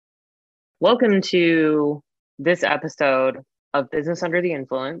Welcome to this episode of Business Under the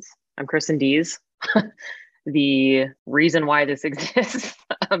Influence. I'm Kristen Dees. The reason why this exists,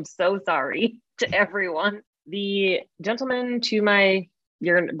 I'm so sorry to everyone. The gentleman to my,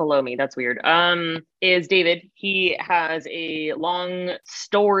 you're below me, that's weird, is David. He has a long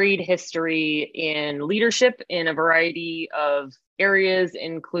storied history in leadership in a variety of areas,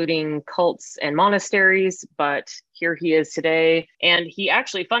 including cults and monasteries, but here he is today. And he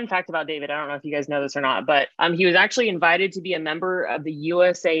actually, fun fact about David, I don't know if you guys know this or not, but he was actually invited to be a member of the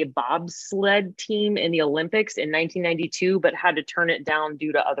USA bobsled team in the Olympics in 1992, but had to turn it down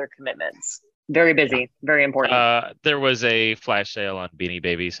due to other commitments. Very busy, very important. There was a flash sale on Beanie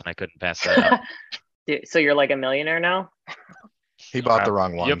Babies, and I couldn't pass that up. Dude, so you're like a millionaire now? He bought the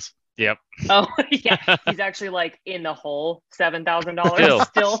wrong ones. Yep. Oh, yeah. He's actually like in the hole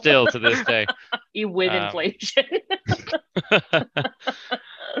 $7,000 still to this day. With inflation.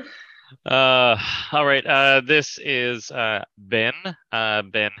 All right. This is Ben.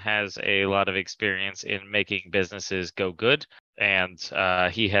 Ben has a lot of experience in making businesses go good, and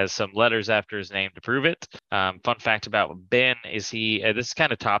he has some letters after his name to prove it. Fun fact about Ben is this is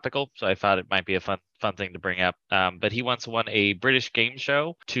kind of topical, so I thought it might be a fun thing to bring up. But he once won a British game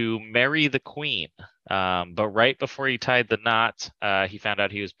show to marry the Queen. But right before he tied the knot, he found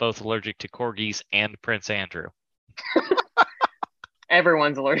out he was both allergic to corgis and Prince Andrew.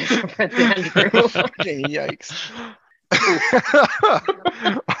 Everyone's allergic to Prince Andrew. Yikes.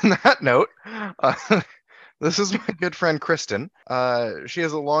 On that note, this is my good friend Kristen. She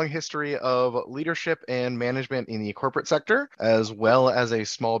has a long history of leadership and management in the corporate sector, as well as a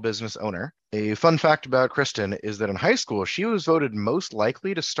small business owner. A fun fact about Kristen is that in high school, she was voted most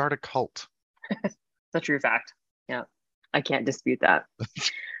likely to start a cult. It's a true fact. Yeah, I can't dispute that.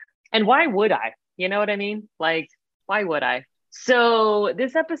 And why would I? You know what I mean? Like, why would I? So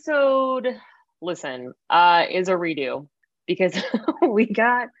this episode, listen, is a redo because we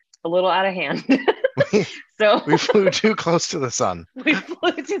got a little out of hand. So we flew too close to the sun. We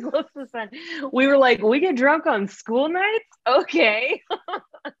flew too close to the sun. We were like, we get drunk on school nights? Okay.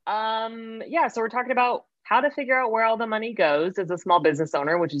 Yeah, so we're talking about how to figure out where all the money goes as a small business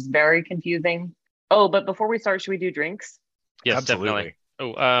owner, which is very confusing. Oh, but before we start, should we do drinks? Yes, absolutely. Definitely.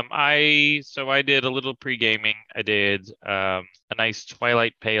 Oh, I did a little pre-gaming. I did a nice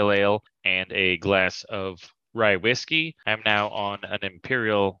Twilight Pale Ale and a glass of rye whiskey. I'm now on an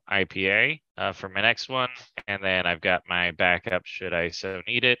Imperial IPA for my next one, and then I've got my backup, should I so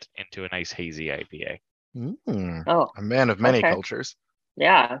need it, into a nice hazy IPA. Oh, a man of many cultures.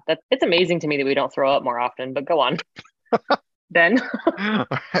 Yeah, it's amazing to me that we don't throw up more often, but go on. Ben? All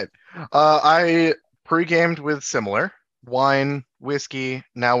right. I pre-gamed with similar wine, whiskey.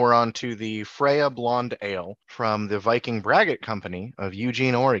 Now we're on to the Freya Blonde Ale from the Viking Braggot Company of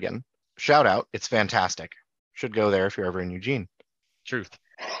Eugene, Oregon. Shout out, it's fantastic. Should go there if you're ever in Eugene. Truth.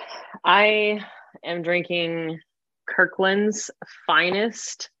 I am drinking Kirkland's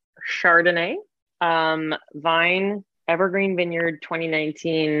Finest Chardonnay, Vine Evergreen Vineyard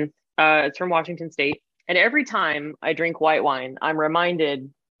 2019. It's from Washington State. And every time I drink white wine, I'm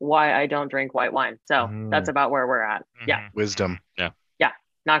reminded why I don't drink white wine. So that's about where we're at. Mm-hmm. Yeah. Wisdom. Yeah. Yeah.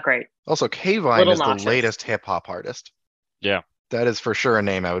 Not great. Also, K-Vine is the latest hip hop artist. Yeah. That is for sure a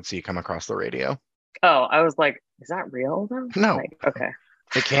name I would see come across the radio. Oh, I was like, is that real though? No. Like, okay.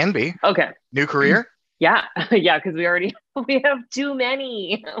 It can be. Okay. New career? Yeah. Yeah, because we have too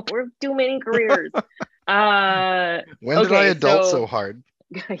many. We're too many careers. When did I adult so hard?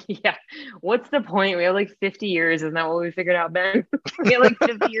 Yeah. What's the point? We have like 50 years. Isn't that what we figured out, Ben? We had like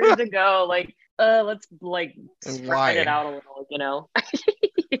 50 years to go. Like, let's like spread it out a little, you know?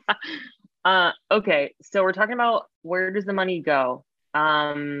 Yeah. Okay. So we're talking about where does the money go?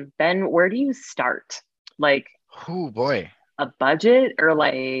 Ben, where do you start? Like, oh boy. A budget or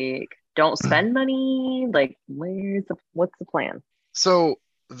like don't spend money? Like, what's the plan? So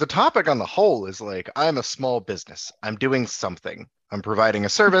the topic on the whole is like, I'm a small business. I'm doing something. I'm providing a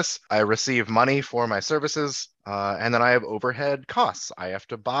service. I receive money for my services. And then I have overhead costs. I have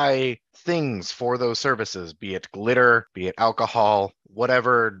to buy things for those services, be it glitter, be it alcohol,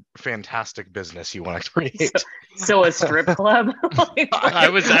 whatever fantastic business you want to create. So a strip club? I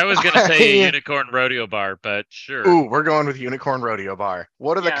was going to say a unicorn rodeo bar, but sure. Ooh, we're going with unicorn rodeo bar.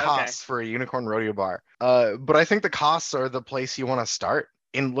 What are the costs for a unicorn rodeo bar? But I think the costs are the place you want to start.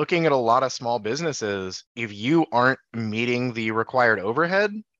 In looking at a lot of small businesses, if you aren't meeting the required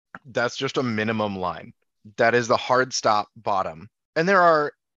overhead, that's just a minimum line. That is the hard stop bottom. And there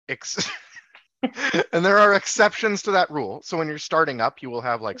are exceptions to that rule. So when you're starting up, you will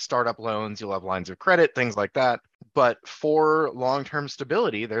have like startup loans, you'll have lines of credit, things like that. But for long-term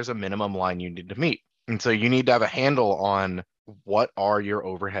stability, there's a minimum line you need to meet. And so you need to have a handle on what are your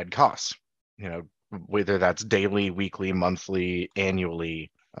overhead costs, whether that's daily, weekly, monthly,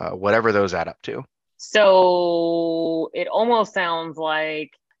 annually, whatever those add up to. So it almost sounds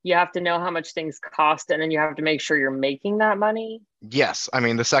like you have to know how much things cost, and then you have to make sure you're making that money. Yes. I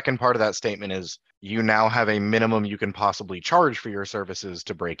mean, the second part of that statement is you now have a minimum you can possibly charge for your services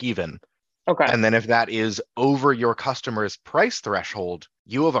to break even. Okay. And then if that is over your customer's price threshold,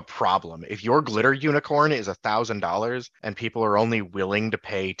 you have a problem. If your glitter unicorn is $1,000 and people are only willing to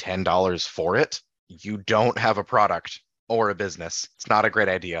pay $10 for it, you don't have a product or a business. It's not a great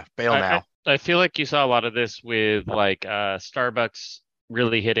idea. Bail now. I feel like you saw a lot of this with like Starbucks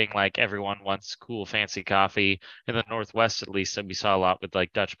really hitting like everyone wants cool fancy coffee in the Northwest, at least. And we saw a lot with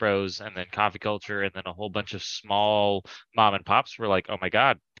like Dutch Bros and then coffee culture, and then a whole bunch of small mom and pops were like, oh my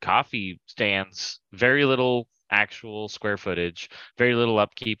God, coffee stands, very little actual square footage, very little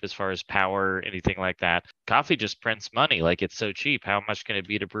upkeep as far as power, anything like that. Coffee just prints money. Like, it's so cheap. How much can it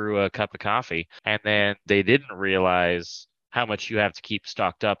be to brew a cup of coffee? And then they didn't realize how much you have to keep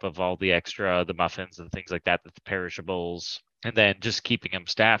stocked up of all the extra, the muffins and things like that, the perishables, and then just keeping them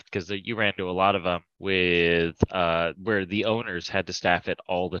staffed, because you ran into a lot of them with where the owners had to staff it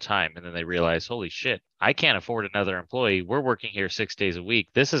all the time. And then they realized, holy shit, I can't afford another employee. We're working here 6 days a week.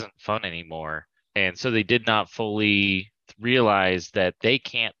 This isn't fun anymore. And so they did not fully realize that they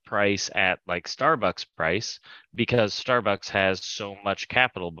can't price at like Starbucks price, because Starbucks has so much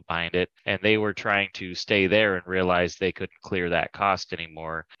capital behind it, and they were trying to stay there and realized they couldn't clear that cost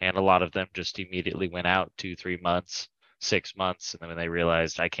anymore. And a lot of them just immediately went out 2-3 months, 6 months, and then when they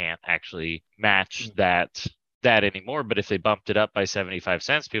realized I can't actually match that anymore. But if they bumped it up by 75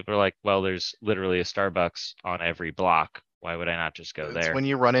 cents, people are like, well, there's literally a Starbucks on every block. Why would I not just go there? It's when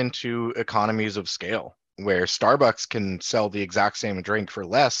you run into economies of scale, where Starbucks can sell the exact same drink for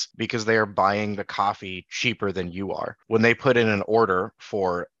less because they are buying the coffee cheaper than you are. When they put in an order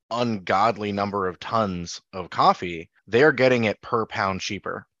for ungodly number of tons of coffee, they are getting it per pound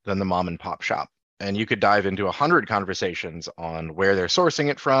cheaper than the mom and pop shop. And you could dive into 100 conversations on where they're sourcing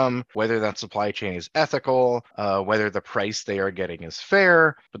it from, whether that supply chain is ethical, whether the price they are getting is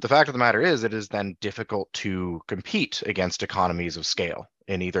fair. But the fact of the matter is, it is then difficult to compete against economies of scale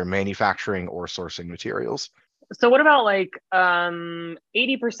in either manufacturing or sourcing materials. So what about like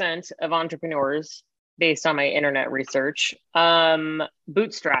 80% of entrepreneurs, based on my internet research,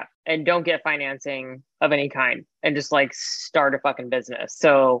 bootstrap and don't get financing of any kind and just like start a fucking business.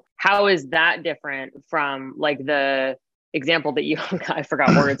 So how is that different from like the example that you I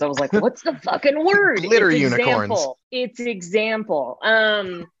forgot words. I was like, what's the fucking word? Glitter unicorns. It's example.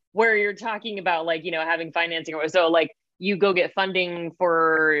 Where you're talking about like, having financing. So like you go get funding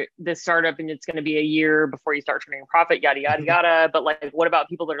for this startup and it's going to be a year before you start turning a profit, yada, yada, yada. But like, what about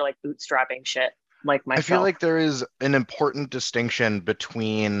people that are like bootstrapping shit? Like myself. I feel like there is an important distinction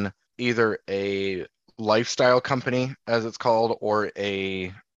between either a lifestyle company, as it's called, or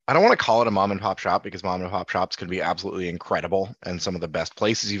I don't want to call it a mom and pop shop, because mom and pop shops can be absolutely incredible and some of the best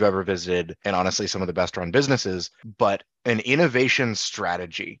places you've ever visited, and honestly, some of the best run businesses, but an innovation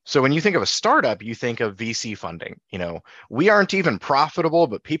strategy. So when you think of a startup, you think of VC funding. We aren't even profitable,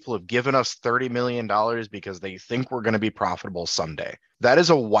 but people have given us $30 million because they think we're going to be profitable someday. That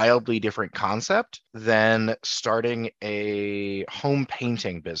is a wildly different concept than starting a home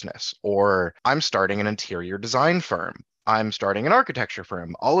painting business, or I'm starting an interior design firm. I'm starting an architecture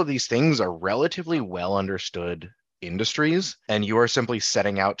firm. All of these things are relatively well understood industries, and you are simply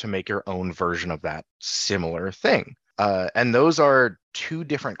setting out to make your own version of that similar thing. And those are two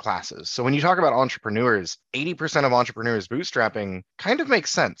different classes. So when you talk about entrepreneurs, 80% of entrepreneurs bootstrapping kind of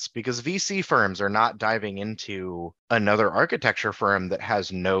makes sense, because VC firms are not diving into another architecture firm that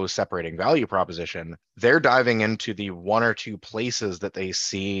has no separating value proposition. They're diving into the one or two places that they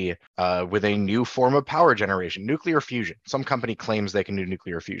see with a new form of power generation, nuclear fusion. Some company claims they can do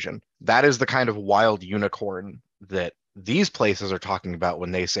nuclear fusion. That is the kind of wild unicorn that these places are talking about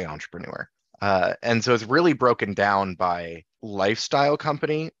when they say entrepreneur. And so it's really broken down by lifestyle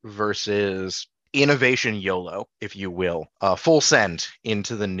company versus innovation YOLO, if you will. Full send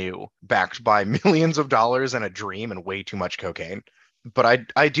into the new, backed by millions of dollars and a dream and way too much cocaine. But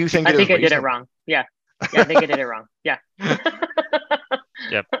I do think I did it wrong. Yeah, I think I did it wrong. Yeah.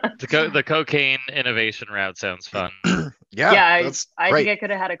 Yep. The cocaine innovation route sounds fun. Yeah. I think I could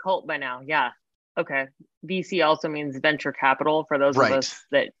have had a cult by now. Yeah. Okay. VC also means venture capital for those of us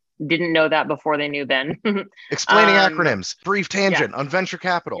that didn't know that before they knew Ben. Explaining acronyms, brief tangent on venture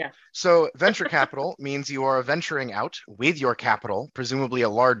capital. Yeah. So venture capital means you are venturing out with your capital, presumably a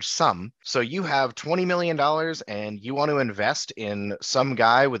large sum. So you have $20 million and you want to invest in some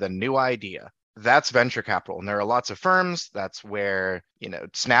guy with a new idea. That's venture capital. And there are lots of firms. That's where,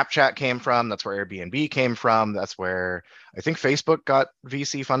 Snapchat came from. That's where Airbnb came from. That's where I think Facebook got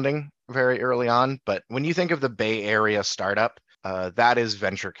VC funding very early on. But when you think of the Bay Area startup, that is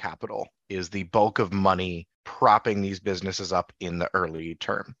venture capital, is the bulk of money propping these businesses up in the early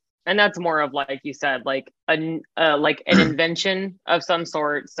term. And that's more of, like you said, like an invention of some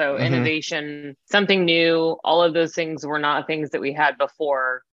sort. So innovation, something new. All of those things were not things that we had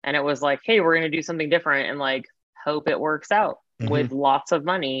before. And it was like, hey, we're going to do something different and like hope it works out with lots of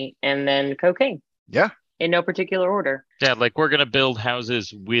money, and then cocaine. Yeah. In no particular order. Yeah, like we're going to build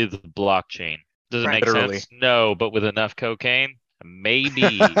houses with blockchain. Does it make sense? No, but with enough cocaine,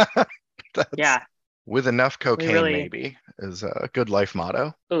 maybe. Yeah. With enough cocaine, maybe, is a good life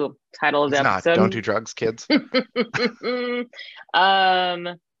motto. Ooh, title of the episode. Don't do drugs, kids.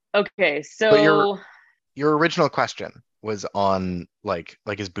 Okay, so but your original question was on like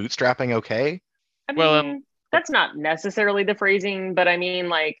is bootstrapping okay? I mean, that's not necessarily the phrasing, but I mean,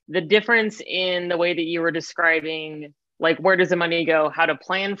 like, the difference in the way that you were describing, like, where does the money go, how to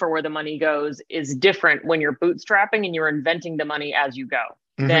plan for where the money goes, is different when you're bootstrapping and you're inventing the money as you go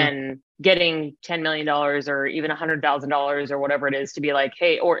than getting $10 million or even $100,000 or whatever it is to be like,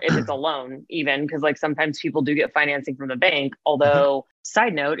 hey, or if it's a loan, even, because like sometimes people do get financing from the bank, although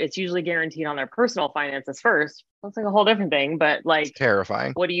side note, it's usually guaranteed on their personal finances first. That's like a whole different thing, but like, it's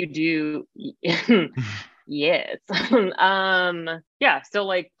terrifying. What do you do? Yes. Yeah. So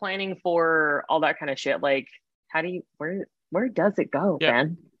like planning for all that kind of shit, like how do you, where does it go,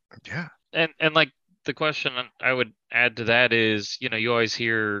 Ben? Yeah. And like the question I would add to that is, you always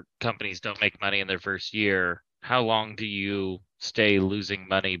hear companies don't make money in their first year. How long do you stay losing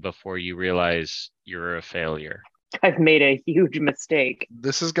money before you realize you're a failure? I've made a huge mistake.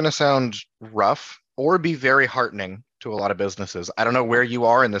 This is going to sound rough or be very heartening to a lot of businesses. I don't know where you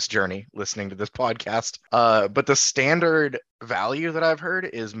are in this journey listening to this podcast, but the standard value that I've heard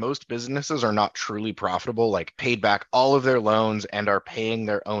is most businesses are not truly profitable, like paid back all of their loans and are paying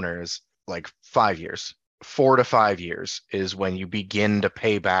their owners like 5 years. 4 to 5 years is when you begin to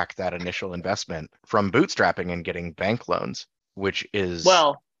pay back that initial investment from bootstrapping and getting bank loans, which is...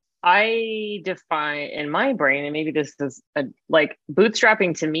 Well, I define in my brain, and maybe this is like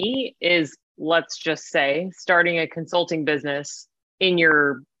bootstrapping to me is, let's just say, starting a consulting business in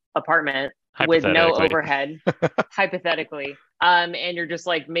your apartment with no overhead, hypothetically. And you're just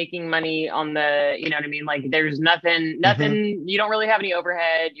like making money on the, you know what I mean? Like there's nothing, you don't really have any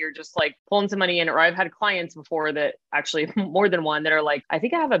overhead. You're just like pulling some money in. Or I've had clients before that, actually more than one, that are like, I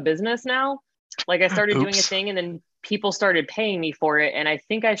think I have a business now. Like I started doing a thing and then people started paying me for it. And I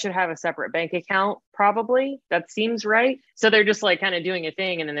think I should have a separate bank account, probably. That seems right. So they're just like kind of doing a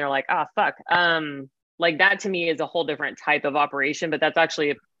thing. And then they're like, fuck. Like that to me is a whole different type of operation, but that's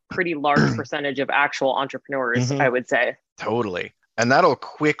actually a pretty large percentage of actual entrepreneurs, I would say. Totally. And that'll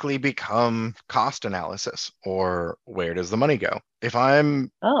quickly become cost analysis, or where does the money go? If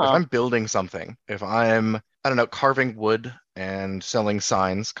I'm building something, if I'm, I don't know, carving wood and selling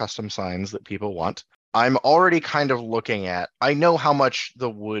signs, custom signs that people want, I'm already kind of looking at, I know how much the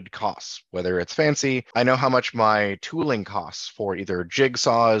wood costs, whether it's fancy. I know how much my tooling costs for either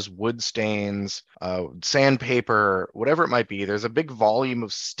jigsaws, wood stains, sandpaper, whatever it might be. There's a big volume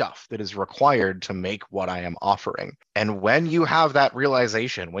of stuff that is required to make what I am offering. And when you have that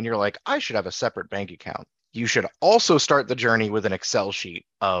realization, when you're like, I should have a separate bank account, you should also start the journey with an Excel sheet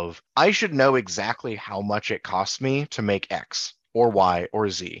of, I should know exactly how much it costs me to make X or Y or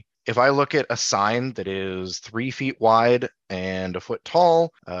Z. If I look at a sign that is 3 feet wide and a foot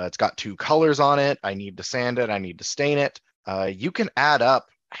tall, it's got 2 colors on it, I need to sand it, I need to stain it, you can add up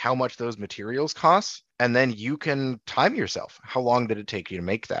how much those materials cost, and then you can time yourself. How long did it take you to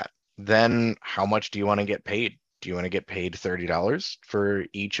make that? Then how much do you want to get paid? Do you want to get paid $30 for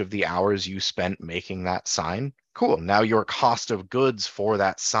each of the hours you spent making that sign? Cool. Now your cost of goods for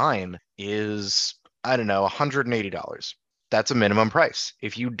that sign is, I don't know, $180. That's a minimum price.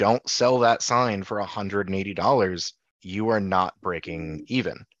 If you don't sell that sign for $180, you are not breaking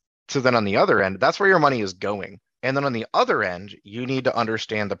even. So then on the other end, that's where your money is going. And then on the other end, you need to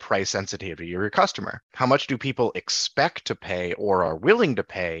understand the price sensitivity of your customer. How much do people expect to pay or are willing to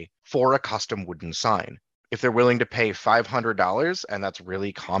pay for a custom wooden sign? If they're willing to pay $500, and that's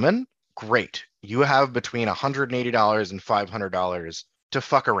really common, great. You have between $180 and $500 to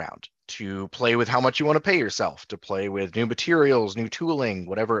fuck around, to play with how much you want to pay yourself, to play with new materials, new tooling,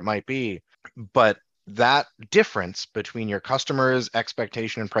 whatever it might be. But that difference between your customer's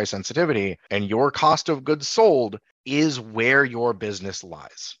expectation and price sensitivity and your cost of goods sold is where your business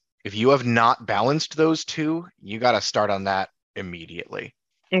lies. If you have not balanced those two, you got to start on that immediately.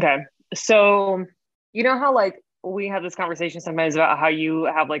 Okay. So, you know how like we have this conversation sometimes about how you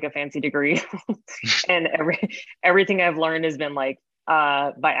have like a fancy degree and everything I've learned has been like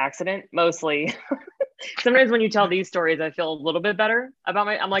by accident mostly. Sometimes when you tell these stories, I feel a little bit better about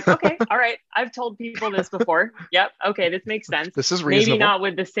I'm like, okay, all right, I've told people this before. Yep. Okay. This makes sense. This is reasonable. Maybe not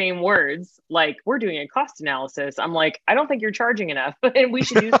with the same words. Like we're doing a cost analysis. I'm like, I don't think you're charging enough, and we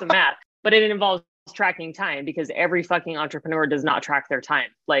should do some math. But it involves tracking time because every fucking entrepreneur does not track their time.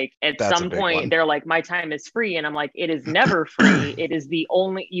 Like at That's some a big point one. they're like, my time is free. And I'm like, it is never free. It is the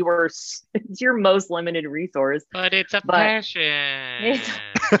only, it's your most limited resource. But it's a But passion.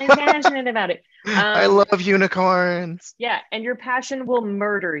 I'm passionate about it. I love unicorns. Yeah. And your passion will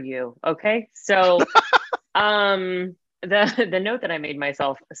murder you. Okay. So, the note that I made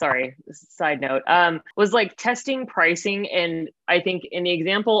myself, sorry, side note, was like testing pricing. And I think in the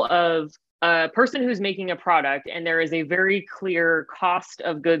example of a person who's making a product and there is a very clear cost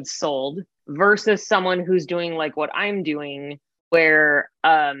of goods sold versus someone who's doing like what I'm doing, where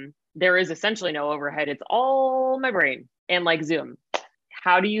there is essentially no overhead. It's all my brain and like Zoom.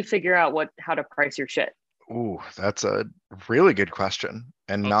 How do you figure out how to price your shit? Ooh, that's a really good question.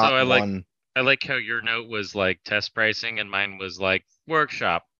 And Also, not one. I like how your note was like test pricing and mine was like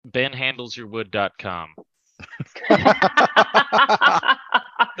workshop. BenHandlesYourWood.com.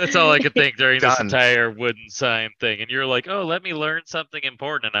 That's all I could think during this entire wooden sign thing. And you're like, oh, let me learn something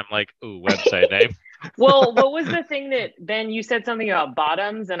important. And I'm like, ooh, website name. Well, what was the thing that Ben, you said something about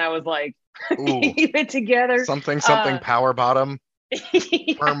bottoms and I was like, keep it together. Something power bottom,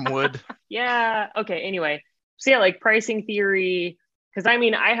 firm wood. Yeah. Okay. Anyway, so yeah, like pricing theory. Because I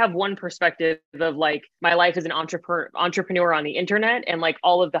mean, I have one perspective of like my life as an entrepreneur on the internet and like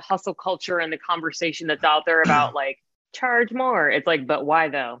all of the hustle culture and the conversation that's out there about like charge more. It's like, but why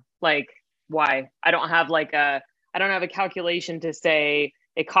though? Like, why? I don't have a calculation to say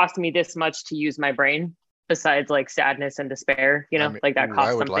it cost me this much to use my brain besides like sadness and despair, you know, I mean, like that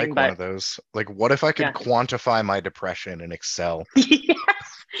costs something. I would like one of those. Like, what if I could quantify my depression in Excel? Yes.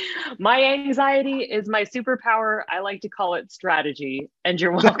 My anxiety is my superpower. I like to call it strategy, and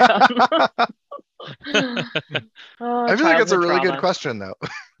you're welcome. I feel like it's a really good question, though.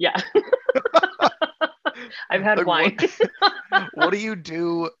 Yeah. I've had wine. What do you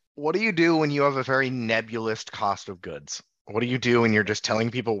do? What do you do when you have a very nebulous cost of goods? What do you do when you're just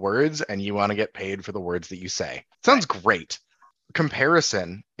telling people words and you want to get paid for the words that you say? Sounds great.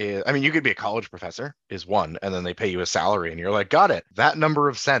 Comparison is, I mean, you could be a college professor is one, and then they pay you a salary and you're like, got it. That number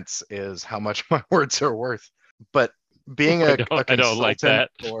of cents is how much my words are worth. But being a consultant, I don't like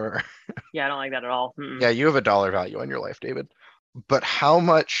that. Or yeah, I don't like that at all. Mm-mm. Yeah, you have a dollar value on your life, David. But how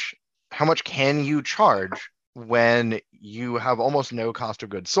much can you charge when you have almost no cost of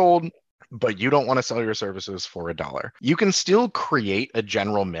goods sold, but you don't want to sell your services for $1? You can still create a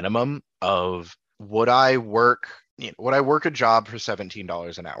general minimum of would I work a job for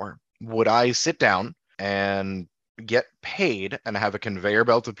 $17 an hour? Would I sit down and get paid and have a conveyor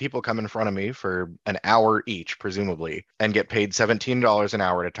belt of people come in front of me for an hour each, presumably, and get paid $17 an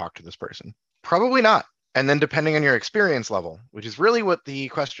hour to talk to this person? Probably not. And then depending on your experience level, which is really what the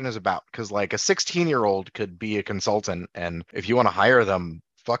question is about, because like a 16-year-old could be a consultant, and if you want to hire them,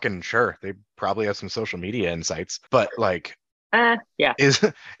 fucking sure, they probably have some social media insights, but like, yeah,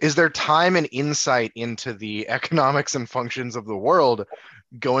 is their time and insight into the economics and functions of the world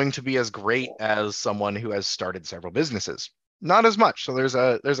going to be as great as someone who has started several businesses? Not as much. So there's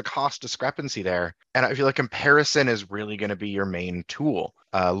a cost discrepancy there, and I feel like comparison is really going to be your main tool.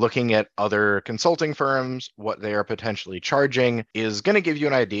 Looking at other consulting firms, what they are potentially charging is going to give you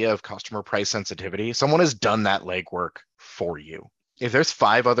an idea of customer price sensitivity. Someone has done that legwork for you. If there's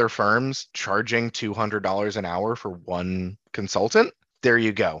 5 other firms charging $200 an hour for one consultant, there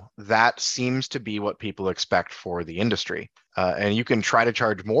you go. That seems to be what people expect for the industry. And you can try to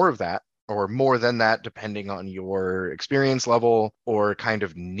charge more of that or more than that, depending on your experience level or kind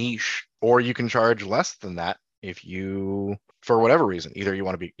of niche, or you can charge less than that if you, for whatever reason, either you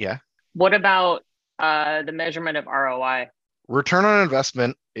want to be, yeah. What about the measurement of ROI? Return on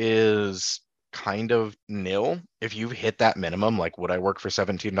investment is kind of nil. If you've hit that minimum, like would I work for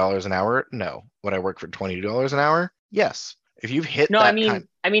 $17 an hour? No. Would I work for $20 an hour? Yes. If you've hit I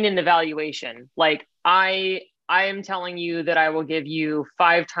mean in the valuation, like I I am telling you that I will give you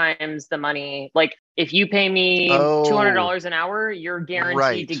 5 times the money. Like if you pay me Oh, $200 an hour, you're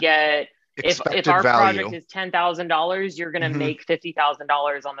guaranteed to right. get, if Expected our value. project is $10,000, you're going to Mhm. make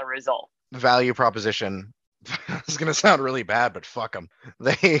 $50,000 on the result. Value proposition. It's gonna sound really bad, but fuck them.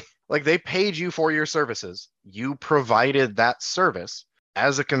 They paid you for your services. You provided that service.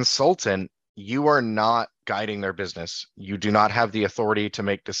 As a consultant, you are not guiding their business. You do not have the authority to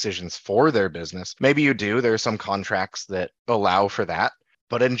make decisions for their business. Maybe you do. There are some contracts that allow for that.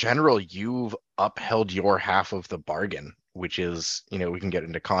 But in general, you've upheld your half of the bargain, which is, we can get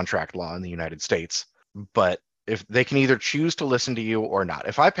into contract law in the United States. But if they can either choose to listen to you or not.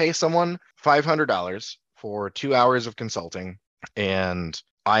 If I pay someone $500 for 2 hours of consulting and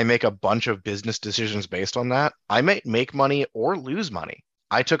I make a bunch of business decisions based on that, I might make money or lose money.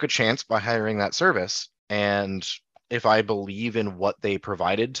 I took a chance by hiring that service. And if I believe in what they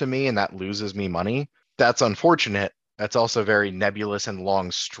provided to me and that loses me money, that's unfortunate. That's also very nebulous and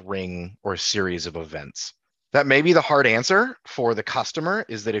long string or series of events. That may be the hard answer for the customer,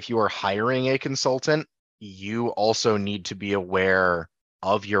 is that if you are hiring a consultant, you also need to be aware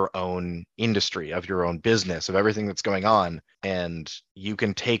of your own industry, of your own business, of everything that's going on, and you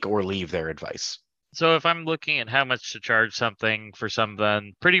can take or leave their advice. So if I'm looking at how much to charge something for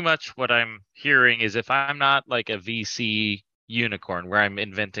something, pretty much what I'm hearing is if I'm not like a VC unicorn where I'm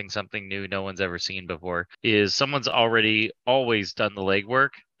inventing something new no one's ever seen before, is someone's already always done the legwork.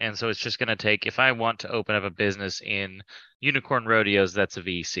 And so it's just going to take, if I want to open up a business in unicorn rodeos, that's a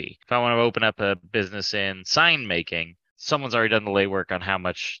VC. If I want to open up a business in sign making, someone's already done the legwork on how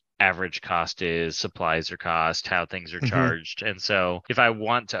much average cost is, supplies are cost, how things are charged. And so if I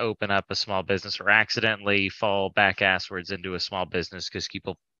want to open up a small business or accidentally fall back asswards into a small business because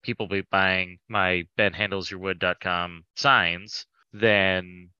people be buying my benhandlesyourwood.com signs,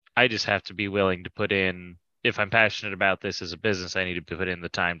 then I just have to be willing to put in, if I'm passionate about this as a business, I need to put in the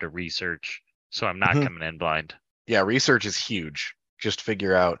time to research so I'm not coming in blind. Yeah, research is huge. Just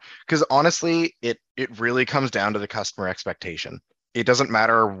figure out, because honestly, it really comes down to the customer expectation. It doesn't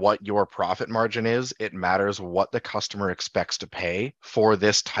matter what your profit margin is, it matters what the customer expects to pay for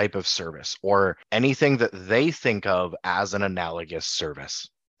this type of service or anything that they think of as an analogous service.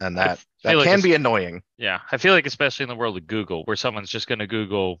 And that can be annoying. Yeah, I feel like especially in the world of Google, where someone's just going to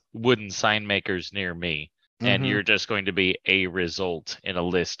Google wooden sign makers near me, and you're just going to be a result in a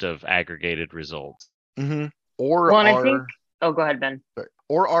list of aggregated results. Or I think, oh, go ahead, Ben.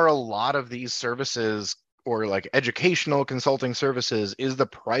 Or are a lot of these services, or like educational consulting services, is the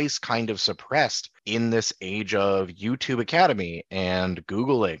price kind of suppressed in this age of YouTube Academy and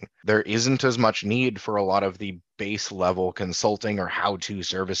Googling? There isn't as much need for a lot of the base level consulting or how-to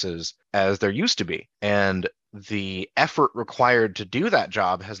services as there used to be. And the effort required to do that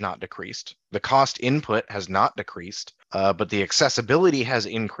job has not decreased. The cost input has not decreased, but the accessibility has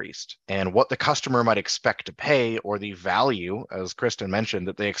increased. And what the customer might expect to pay, or the value, as Kristen mentioned,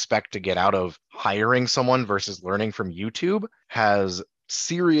 that they expect to get out of hiring someone versus learning from YouTube, has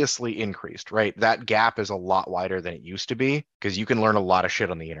seriously increased, right? That gap is a lot wider than it used to be because you can learn a lot of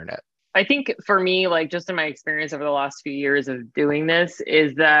shit on the internet. I think for me, like just in my experience over the last few years of doing this,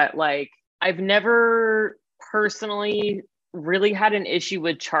 is that like I've never personally really had an issue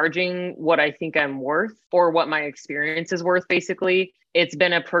with charging what I think I'm worth or what my experience is worth. Basically, it's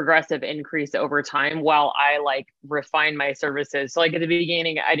been a progressive increase over time while I like refine my services. So like at the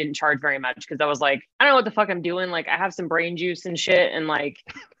beginning, I didn't charge very much because I was like, I don't know what the fuck I'm doing. Like I have some brain juice and shit, and like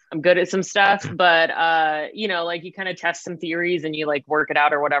I'm good at some stuff, but like you kind of test some theories and you like work it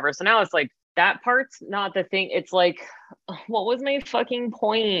out or whatever. So now it's like that part's not the thing. It's like, what was my fucking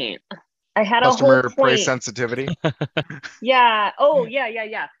point? I had customer a whole point. Price sensitivity. Yeah. Oh,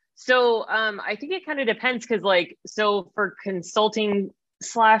 yeah. So I think it kind of depends because like, so for consulting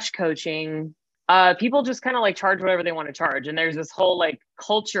 / coaching, people just kind of like charge whatever they want to charge. And there's this whole like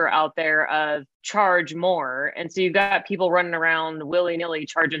culture out there of charge more. And so you've got people running around willy-nilly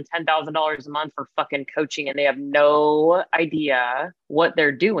charging $10,000 a month for fucking coaching, and they have no idea what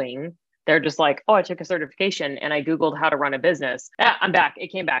they're doing. They're just like, oh, I took a certification and I Googled how to run a business. I'm back. It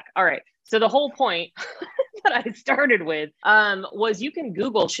came back. All right. So the whole point that I started with was you can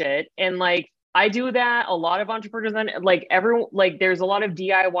Google shit, and like I do that. A lot of entrepreneurs, there's a lot of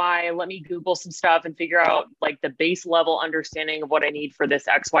DIY. Let me Google some stuff and figure out like the base level understanding of what I need for this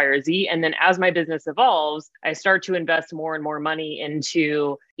X, Y, or Z. And then as my business evolves, I start to invest more and more money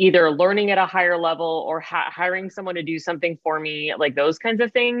into either learning at a higher level or hiring someone to do something for me, like those kinds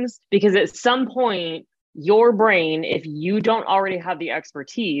of things. Because at some point, your brain, if you don't already have the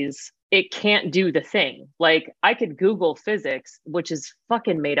expertise, it can't do the thing. Like I could Google physics, which is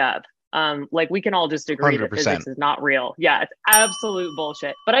fucking made up. Like we can all just agree that 100%. physics is not real. Yeah, it's absolute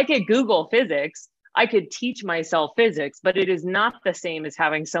bullshit. But I could Google physics. I could teach myself physics, but it is not the same as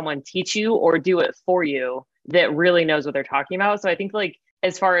having someone teach you or do it for you that really knows what they're talking about. So I think like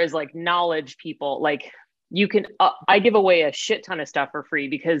as far as like knowledge people, like you can, I give away a shit ton of stuff for free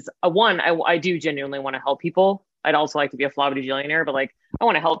because one, I do genuinely want to help people. I'd also like to be a flabbergillionaire, but like I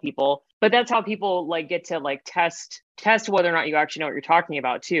want to help people. But that's how people like get to like test whether or not you actually know what you're talking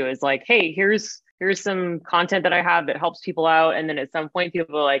about too. Is like, hey, here's some content that I have that helps people out. And then at some point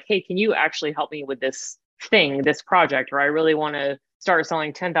people are like, hey, can you actually help me with this thing, this project, where I really want to start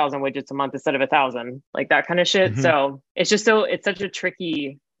selling 10,000 widgets a month instead of 1,000, like that kind of shit. Mhm. So it's just it's such a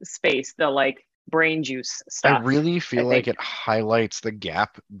tricky space, the like brain juice stuff. I really feel like it highlights the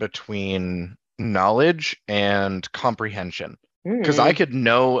gap between knowledge and comprehension. Because I could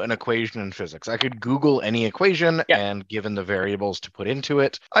know an equation in physics. I could Google any equation, and given the variables to put into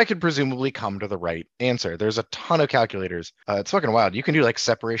it, I could presumably come to the right answer. There's a ton of calculators. It's fucking wild. You can do like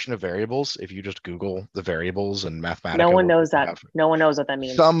separation of variables if you just Google the variables and Mathematica. No one knows that. No one knows what that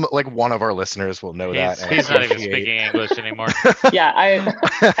means. Some, like one of our listeners will know that. He's not even speaking English anymore. Yeah,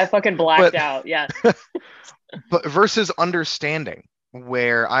 I fucking blacked out. Yeah. But versus understanding,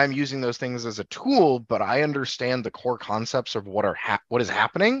 where I'm using those things as a tool, but I understand the core concepts of what is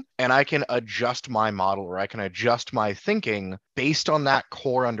happening, and I can adjust my model or I can adjust my thinking based on that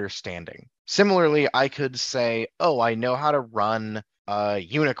core understanding. Similarly, I could say, oh, I know how to run a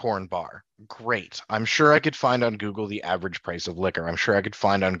unicorn bar. Great. I'm sure I could find on Google the average price of liquor. I'm sure I could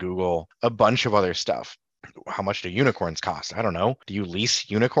find on Google a bunch of other stuff. How much do unicorns cost? I don't know. Do you lease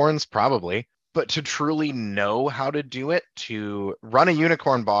unicorns? Probably. But to truly know how to do it, to run a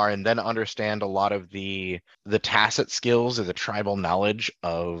unicorn bar and then understand a lot of the tacit skills or the tribal knowledge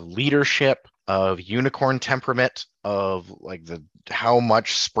of leadership, of unicorn temperament, of like how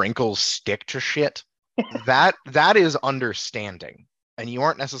much sprinkles stick to shit, that is understanding. And you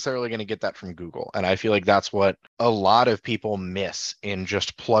aren't necessarily going to get that from Google. And I feel like that's what a lot of people miss in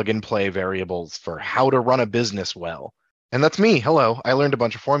just plug and play variables for how to run a business well. And that's me. Hello. I learned a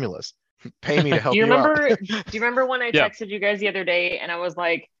bunch of formulas. Pay me to help you out. Do you remember when I texted you guys the other day and I was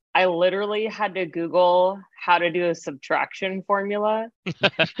like, I literally had to Google how to do a subtraction formula?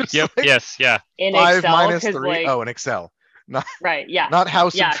 Yep. Yes. Yeah. In 5 Excel, minus 3. like, in Excel. Not, right. Yeah. Not how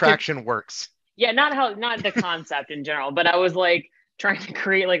subtraction works. Yeah. Not the concept in general, but I was like trying to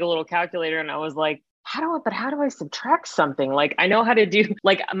create like a little calculator and I was like, how do I subtract something? Like I know how to do,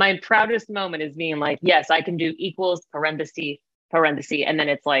 like my proudest moment is being like, yes, I can do equals parenthesis, and then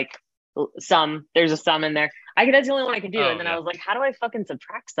it's like, there's a sum in there. That's the only one I can do. And then I was like, how do I fucking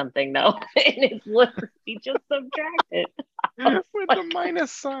subtract something though? And it's literally just subtract it. With the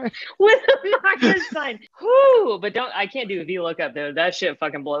minus sign. With the minus sign. Whoo! But I can't do a VLOOKUP though. That shit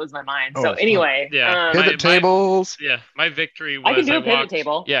fucking blows my mind. So anyway. Yeah. Pivot tables. My victory was I can do a pivot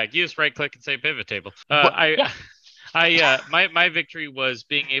table. Yeah, you just right click and say pivot table. My victory was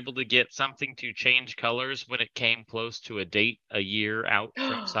being able to get something to change colors when it came close to a date a year out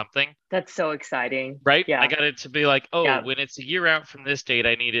from something. That's so exciting. Right? Yeah. I got it to be like, when it's a year out from this date,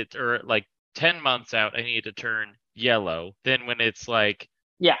 I need it, or like 10 months out, I need it to turn yellow. Then when it's like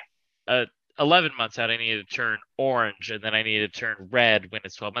 11 months out, I need to turn orange, and then I need to turn red when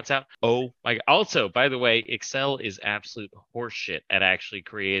it's 12 months out. Oh my God. Also, by the way, Excel is absolute horseshit at actually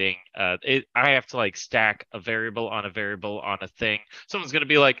creating I have to like stack a variable on a thing. Someone's going to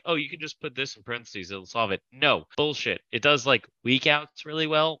be like, oh, you can just put this in parentheses, it'll solve it. No, bullshit. It does like week outs really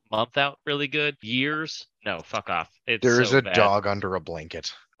well, month out really good, years. No, fuck off. There's so a bad. dog under a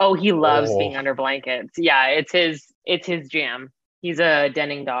blanket. Oh, he loves being under blankets. Yeah, it's his jam. He's a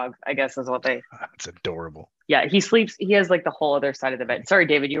denning dog, I guess is what they. That's adorable. Yeah, he sleeps. He has like the whole other side of the bed. Sorry,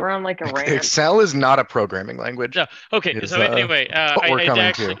 David, you were on like a rant. Excel is not a programming language. No. Okay. So anyway,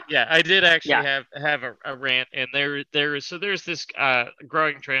 I did actually have a rant, and there's this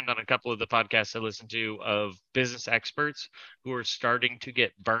growing trend on a couple of the podcasts I listen to of business experts who are starting to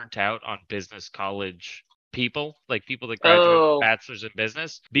get burnt out on business college people that graduate bachelor's in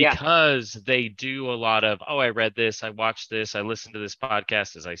business, because they do a lot of, I read this, I watched this, I listened to this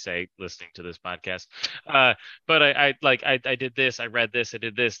podcast, as I say, listening to this podcast, but I did this, I read this, I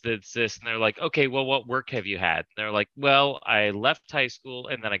did this, and they're like, okay, well, what work have you had? And they're like, well, I left high school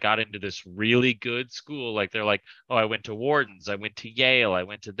and then I got into this really good school. Like they're like, oh, I went to Wharton's, I went to Yale, I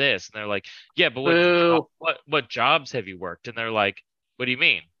went to this, and they're like, yeah, but what jobs have you worked? And they're like, what do you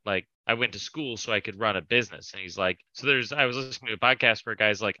mean? Like, I went to school so I could run a business. And he's like, I was listening to a podcast where a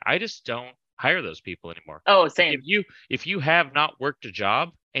guy's like, I just don't hire those people anymore. Oh, same. If you have not worked a job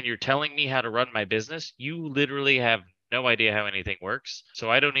and you're telling me how to run my business, you literally have no idea how anything works.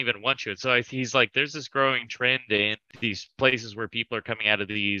 So I don't even want you. So he's like, there's this growing trend in these places where people are coming out of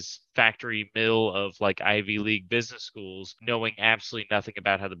these factory mill of like Ivy League business schools, knowing absolutely nothing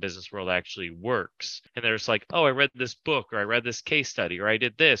about how the business world actually works. And they're just like, oh, I read this book, or I read this case study, or I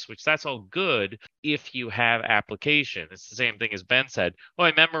did this, which that's all good if you have application. It's the same thing as Ben said. Oh,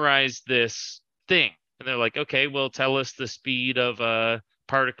 I memorized this thing. And they're like, okay, well, tell us the speed of a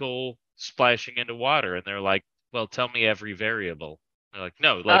particle splashing into water. And they're like, well, tell me every variable. They're like,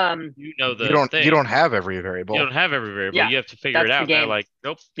 no, like you know the thing. You don't have every variable. You don't have every variable. Yeah, you have to figure it that's the out. And they're game. like,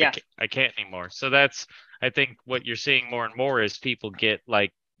 nope, Yeah. I can't anymore. So that's, I think what you're seeing more and more is people get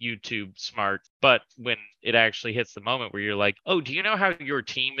like YouTube smart, but when it actually hits the moment where you're like, oh, do you know how your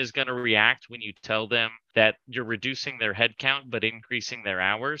team is going to react when you tell them that you're reducing their headcount but increasing their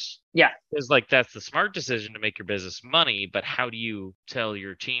hours? Yeah. It's like, that's the smart decision to make your business money, but how do you tell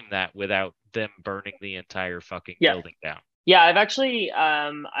your team that without them burning the entire fucking building down? Yeah, I've actually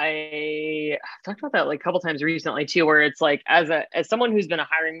I've talked about that like a couple times recently too, where it's like as someone who's been a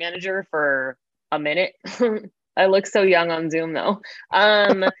hiring manager for a minute, I look so young on Zoom though.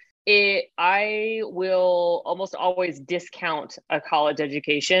 I will almost always discount a college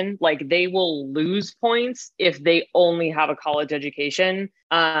education. Like they will lose points if they only have a college education,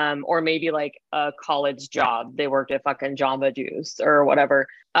 or maybe like a college job. They worked at fucking Jamba Juice or whatever.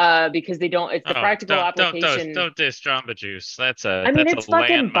 Because they don't. It's the practical application. Don't diss Jamba Juice. That's a. I mean, that's it's a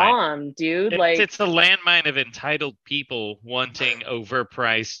fucking landmine. bomb, dude. It's a landmine of entitled people wanting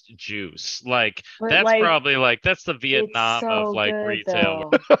overpriced juice. Like that's like, probably like that's the Vietnam of like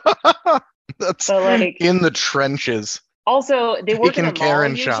retail. That's like in the trenches. Also, they work in a mall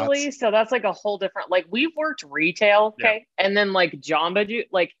Karen usually, shots. so that's like a whole different. Like we've worked retail, okay, and then like Jamba Juice,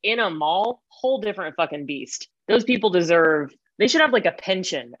 like in a mall, whole different fucking beast. Those people deserve. They should have like a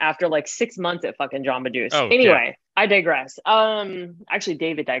pension after like 6 months at fucking Jamba Juice. Oh, anyway, I digress. Actually,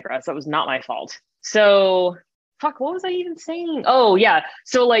 David digressed. That was not my fault. So, fuck, what was I even saying? Oh, yeah.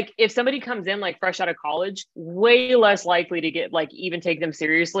 So, like, if somebody comes in like fresh out of college, way less likely to get like even take them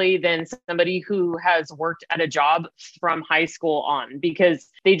seriously than somebody who has worked at a job from high school on, because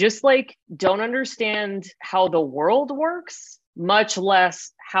they just like don't understand how the world works, much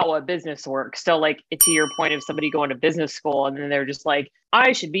less how a business works. So like to your point of somebody going to business school and then they're just like,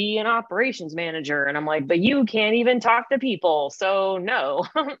 I should be an operations manager. And I'm like, but you can't even talk to people. So no.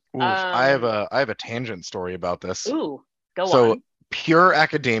 I have a tangent story about this. Ooh, go so, on. Pure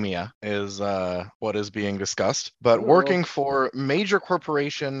academia is what is being discussed, but working for major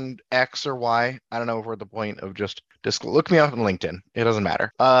corporation X or Y, I don't know if we're at the point of just look me up on LinkedIn. It doesn't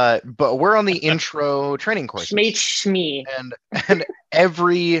matter. But we're on the intro training courses. Shmee. And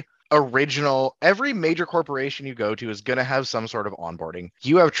every major corporation you go to is going to have some sort of onboarding.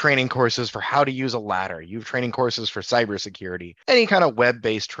 You have training courses for how to use a ladder. You have training courses for cybersecurity, any kind of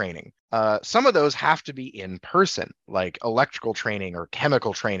web-based training. Some of those have to be in person, like electrical training or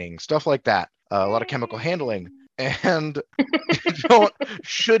chemical training, stuff like that. A lot of chemical handling. And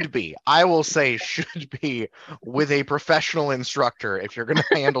should be with a professional instructor if you're going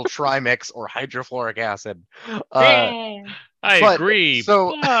to handle trimix or hydrofluoric acid. I agree.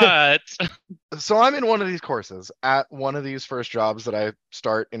 So I'm in one of these courses at one of these first jobs that I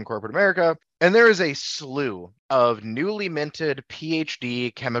start in corporate America, and there is a slew of newly minted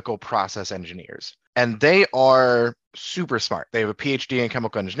PhD chemical process engineers. And they are super smart. They have a PhD in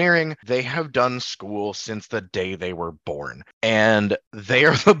chemical engineering. They have done school since the day they were born. And they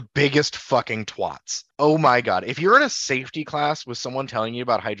are the biggest fucking twats. Oh my God. If you're in a safety class with someone telling you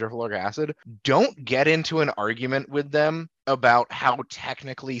about hydrofluoric acid, don't get into an argument with them about how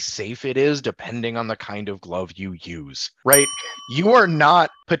technically safe it is depending on the kind of glove you use, right? You are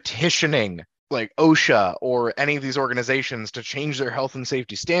not petitioning like OSHA or any of these organizations to change their health and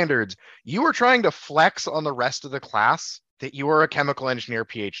safety standards. You are trying to flex on the rest of the class that you are a chemical engineer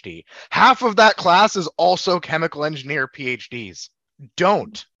PhD. Half of that class is also chemical engineer PhDs.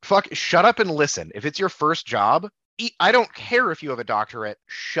 Shut up and listen. If it's your first job, I don't care if you have a doctorate,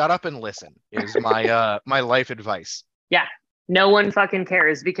 shut up and listen is my my life advice. Yeah, no one fucking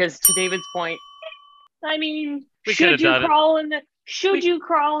cares, because to David's point, I mean, should you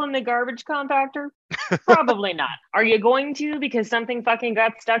crawl in the garbage compactor? Probably not. Are you going to because something fucking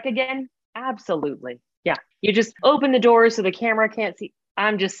got stuck again? Absolutely. Yeah. You just open the door so the camera can't see.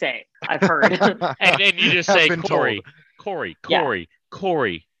 I'm just saying. I've heard. and you just say,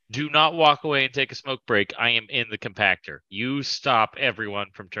 Corey, do not walk away and take a smoke break. I am in the compactor. You stop everyone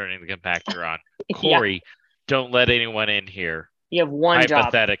from turning the compactor on. Corey, don't let anyone in here. You have one job.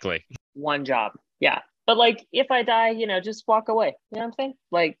 Hypothetically. One job. Yeah. But like, if I die, just walk away. You know what I'm saying?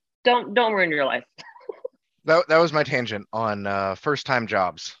 Like, don't ruin your life. that was my tangent on first time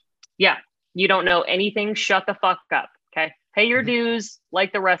jobs. Yeah. You don't know anything. Shut the fuck up. Okay. Pay your dues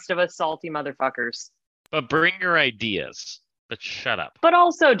like the rest of us salty motherfuckers. But bring your ideas. But shut up. But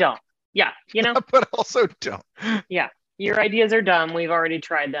also don't. Yeah. You know? But also don't. Yeah. Your ideas are dumb. We've already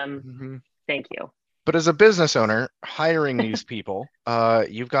tried them. Mm-hmm. Thank you. But as a business owner, hiring these people,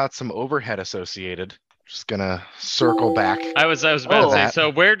 you've got some overhead associated. Just gonna circle back. I was about to say, that.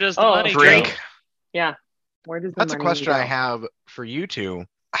 so where does the Oh, money Drink. go? Yeah. Where does the That's a money question go? I have for you two.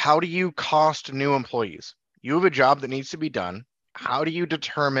 How do you cost new employees? You have a job that needs to be done. How do you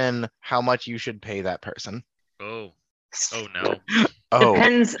determine how much you should pay that person? Oh no. Oh,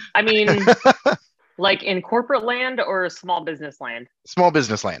 Depends. I mean, like in corporate land or small business land. small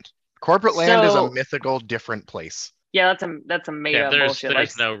business land. Corporate land is So- a mythical different place. Yeah, that's a made Yeah, up there's bullshit. Like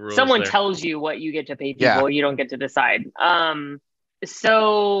no rules someone there. tells you what you get to pay people, Yeah. you don't get to decide.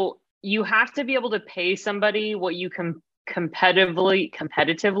 So you have to be able to pay somebody what you can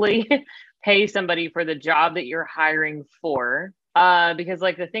competitively pay somebody for the job that you're hiring for. Because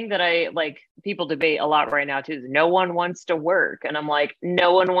like the thing that I like people debate a lot right now too is no one wants to work. And I'm like,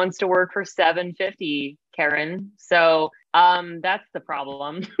 no one wants to work for $750, Karen. So that's the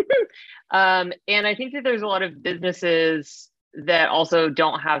problem. And I think that there's a lot of businesses that also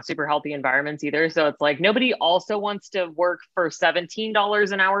don't have super healthy environments either. So it's like nobody also wants to work for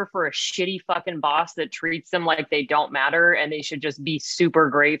 $17 an hour for a shitty fucking boss that treats them like they don't matter and they should just be super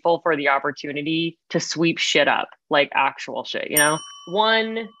grateful for the opportunity to sweep shit up, like actual shit, you know?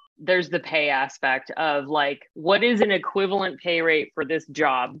 One, there's the pay aspect of like, what is an equivalent pay rate for this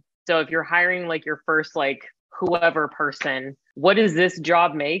job? So if you're hiring like your first like whoever person, what does this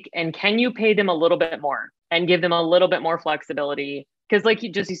job make? And can you pay them a little bit more and give them a little bit more flexibility? Because like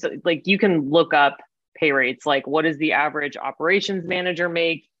you can look up pay rates, like what does the average operations manager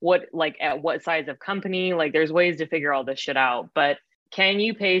make? What like at what size of company? Like there's ways to figure all this shit out. But can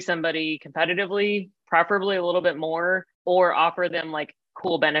you pay somebody competitively, preferably a little bit more, or offer them like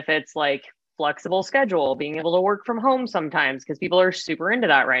cool benefits like flexible schedule, being able to work from home sometimes because people are super into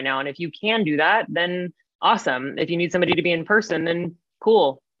that right now. And if you can do that, then awesome. If you need somebody to be in person, then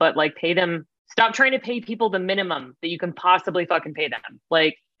cool. But like pay them, stop trying to pay people the minimum that you can possibly fucking pay them.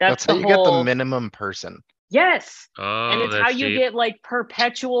 Like that's how the you get the whole minimum person. yes. Oh, And it's how that's you deep. get like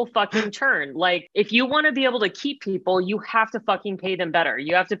perpetual fucking churn. Like if you want to be able to keep people, you have to fucking pay them better.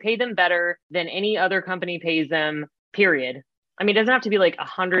 You have to pay them better than any other company pays them, period. I mean, it doesn't have to be like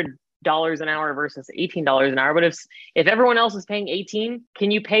 $100 an hour versus $18 an hour. But if everyone else is paying 18,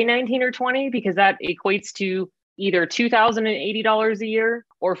 can you pay 19 or 20? Because that equates to either $2,080 a year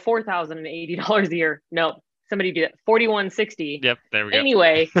or $4,080 a year. No, somebody do it. 4160. Yep, there we go.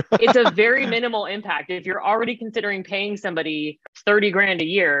 Anyway, it's a very minimal impact. If you're already considering paying somebody 30 grand a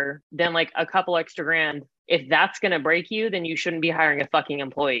year, then like a couple extra grand, if that's going to break you, then you shouldn't be hiring a fucking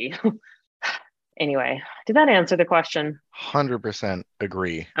employee. Anyway, did that answer the question? 100%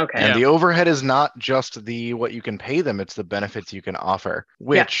 agree. Okay. And Yeah. the overhead is not just the what you can pay them, it's the benefits you can offer,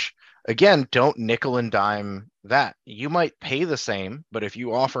 which again, don't nickel and dime that. You might pay the same, but if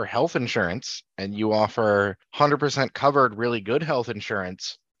you offer health insurance and you offer 100% covered, really good health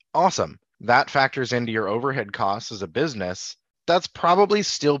insurance, awesome. That factors into your overhead costs as a business. That's probably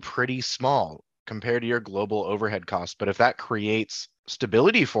still pretty small compared to your global overhead costs. But if that creates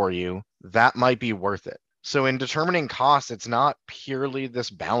stability for you, that might be worth it. So in determining costs, it's not purely this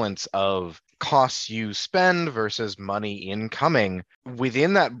balance of costs you spend versus money incoming.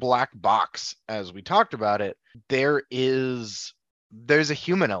 Within that black box, as we talked about it, there's a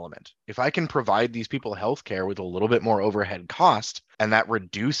human element. If I can provide these people healthcare with a little bit more overhead cost, and that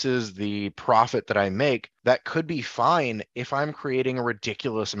reduces the profit that I make, that could be fine if I'm creating a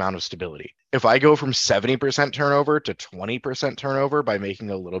ridiculous amount of stability. If I go from 70% turnover to 20% turnover by making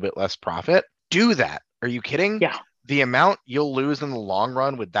a little bit less profit, do that. Are you kidding? Yeah. The amount you'll lose in the long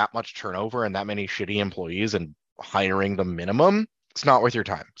run with that much turnover and that many shitty employees and hiring the minimum, it's not worth your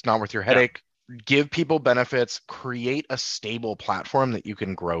time. It's not worth your headache. Give people benefits, create a stable platform that you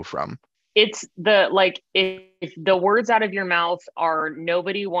can grow from. It's the like if the words out of your mouth are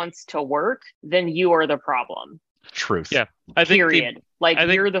nobody wants to work, then you are the problem. Truth. Yeah. I think Period. I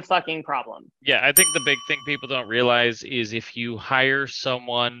think- you're the fucking problem. I think the big thing people don't realize is if you hire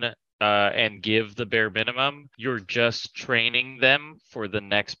someone and give the bare minimum, you're just training them for the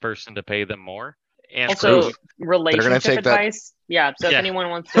next person to pay them more. And Also, Truth. relationship take that- advice. Yeah. So if Yeah. anyone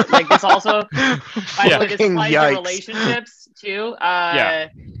wants to like this also, by the way, this Fucking applies to yikes. relationships too. Yeah.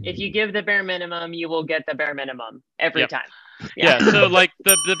 if you give the bare minimum, you will get the bare minimum every Yep. time. Yeah. So like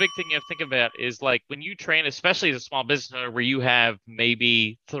the big thing you have to think about is like when you train, especially as a small business owner where you have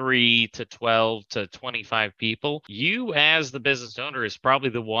maybe 3 to 12 to 25 people, you as the business owner is probably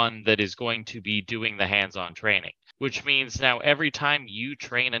the one that is going to be doing the hands-on training. Which means now every time you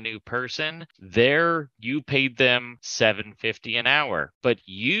train a new person, you paid them $7.50 an hour, but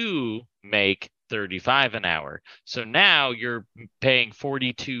you make $35 an hour. So now you're paying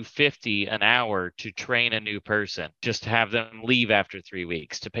 $42.50 an hour to train a new person, just to have them leave after 3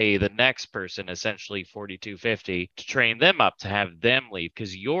 weeks, to pay the next person essentially $42.50 to train them up, to have them leave,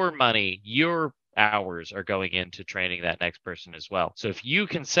 because your money, your hours are going into training that next person as well. So if you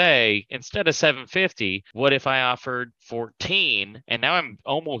can say, instead of $7.50, what if I offered 14, and now I'm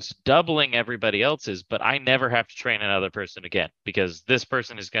almost doubling everybody else's, but I never have to train another person again because this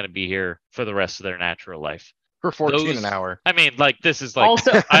person is going to be here for the rest of their natural life. For 14 an hour. I mean, like, this is like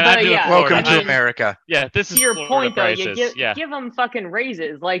Also, I'm doing yeah, Florida. Welcome to America. Yeah, this to is your Florida point though, prices. you Yeah. give them fucking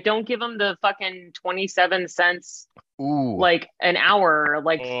raises. Like, don't give them the fucking 27 cents Ooh. like an hour,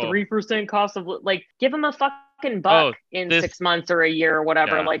 like Oh. 3% cost of, like, give them a fucking buck in 6 months or a year or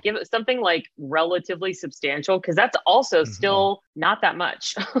whatever. Yeah. Like, give it something like relatively substantial, because that's also still not that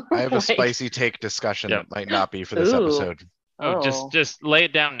much. I have a Like, spicy take discussion Yep. that might not be for this Ooh. episode. Just lay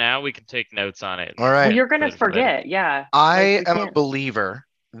it down now. We can take notes on it. All right. Well, you're gonna Put it for later. forget, yeah. I Like, you am a can't- believer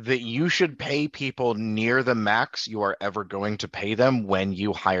that you should pay people near the max you are ever going to pay them when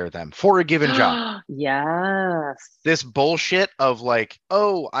you hire them for a given job. Yes. This bullshit of like,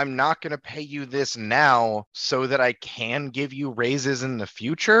 oh, I'm not going to pay you this now so that I can give you raises in the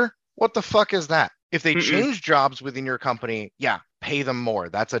future. What the fuck is that? If they change jobs within your company, yeah, pay them more.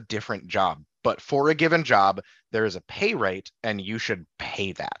 That's a different job. But for a given job, there is a pay rate and you should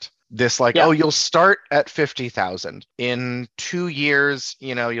pay that. This like, oh, you'll start at 50,000. In 2 years,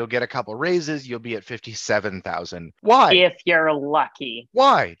 you'll get a couple raises. You'll be at 57,000. Why? If you're lucky.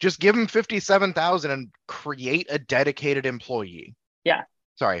 Why? Just give them 57,000 and create a dedicated employee. Yeah.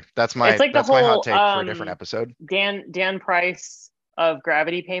 Sorry, that's my It's like that's the my whole, hot take for a different episode. Dan Price of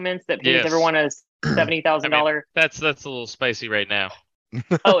Gravity Payments that pays Yes. everyone a $70,000. That's a little spicy right now.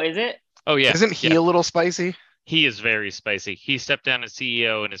 Oh, is it? Oh yeah. Isn't he a little spicy? He is very spicy. He stepped down as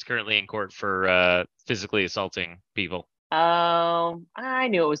CEO and is currently in court for physically assaulting people. Oh, I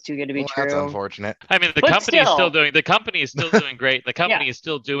knew it was too good to be true. That's unfortunate. I mean, the But company is still. still doing great. The company is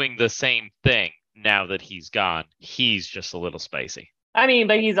still doing the same thing now that he's gone. He's just a little spicy. I mean,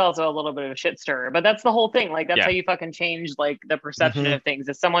 but he's also a little bit of a shit stirrer. But that's the whole thing. Like, that's Yeah. how you fucking change like the perception of things.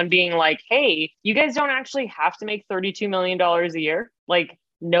 Is someone being like, "Hey, you guys don't actually have to make $32 million a year. Like,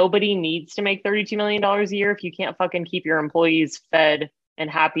 nobody needs to make $32 million a year if you can't fucking keep your employees fed and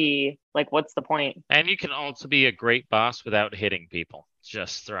happy. Like, what's the point?" And you can also be a great boss without hitting people.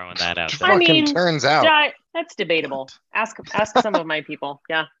 Just throwing that out there. I mean, turns out. Yeah, that's debatable. Ask some of my people.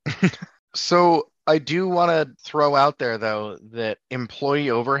 Yeah. So I do want to throw out there, though, that employee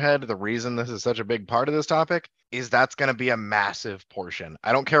overhead, the reason this is such a big part of this topic, is that's going to be a massive portion.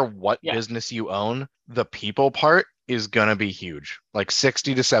 I don't care what business you own, the people part is going to be huge. Like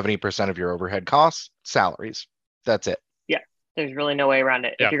 60 to 70% of your overhead costs, salaries. That's it. Yeah. There's really no way around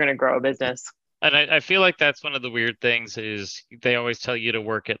it if you're going to grow a business. And I feel like that's one of the weird things is they always tell you to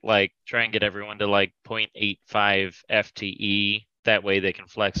work at like, try and get everyone to like 0.85 FTE. That way they can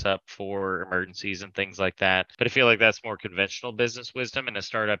flex up for emergencies and things like that. But I feel like that's more conventional business wisdom. In a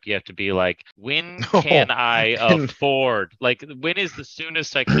startup, you have to be like, when can I afford? Like, when is the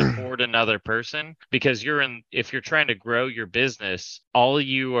soonest I can afford another person? Because if you're trying to grow your business, all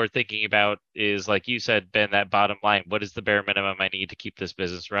you are thinking about is, like you said, Ben, that bottom line. What is the bare minimum I need to keep this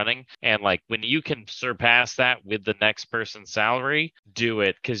business running? And like, when you can surpass that with the next person's salary, do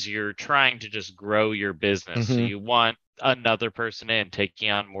it, because you're trying to just grow your business. So you want another person in,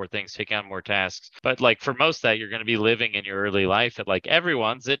 taking on more things, taking on more tasks. But like for most of that, you're going to be living in your early life at like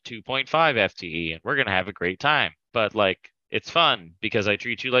everyone's at 2.5 FTE and we're going to have a great time. But like, it's fun because I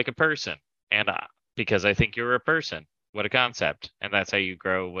treat you like a person and because I think you're a person. What a concept. And that's how you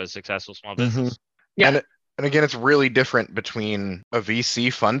grow a successful small business. Yeah. And again, it's really different between a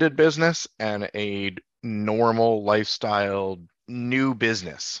VC funded business and a normal lifestyle new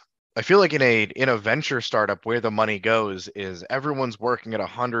business. I feel like in a venture startup where the money goes is everyone's working at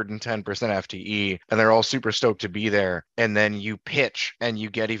 110% FTE and they're all super stoked to be there. And then you pitch and you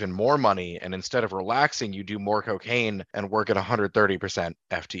get even more money. And instead of relaxing, you do more cocaine and work at 130%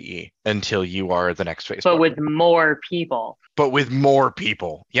 FTE until you are the next Facebook. But with more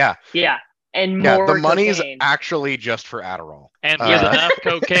people. Yeah. Yeah. And more the money's cocaine. actually just for Adderall. And with enough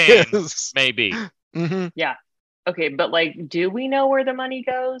cocaine, maybe. Mm-hmm. Yeah. Okay, but like, do we know where the money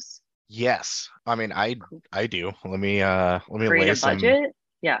goes? Yes. I mean, I do. Let me Create lay a some budget?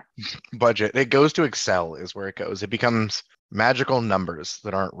 Yeah. budget. It goes to Excel is where it goes. It becomes magical numbers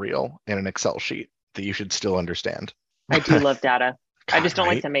that aren't real in an Excel sheet that you should still understand. I do love data. I just God, don't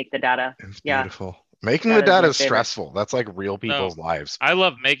like right? to make the data. It's Yeah, beautiful. Making the data is data my is favorite. stressful. That's like real No, people's lives. I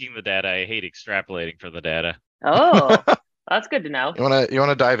love making the data. I hate extrapolating for the data. Oh, that's good to know. You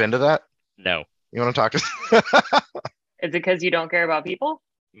wanna dive into that? No, You wanna talk to Is it because you don't care about people?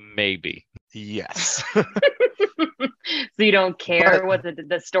 maybe. Yes. So you don't But care what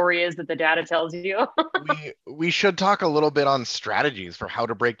the story is that the data tells you? we should talk a little bit on strategies for how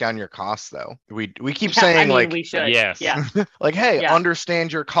to break down your costs though. We keep Yeah, I saying mean, like we should. Yes. Yeah, like, hey, yeah.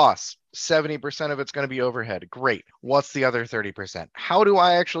 understand your costs. 70% of it's going to be overhead. Great. What's the other 30%? How do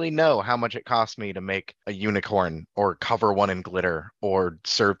I actually know how much it costs me to make a unicorn or cover one in glitter or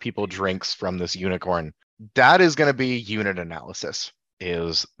serve people drinks from this unicorn? That is going to be unit analysis,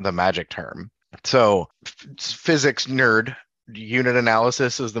 is the magic term. So, physics nerd, unit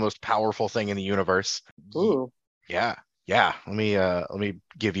analysis is the most powerful thing in the universe. Ooh, Yeah. Yeah. Let me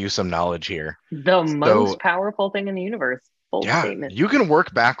give you some knowledge here. the So, most powerful thing in the universe. Bold yeah, statement. you can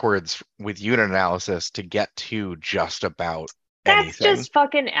work backwards with unit analysis to get to just about That's anything. just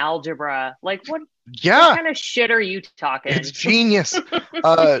fucking algebra. Like, what Yeah, kind of shit are you talking? it's genius.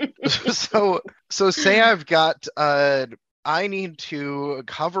 Uh, so say I've got I need to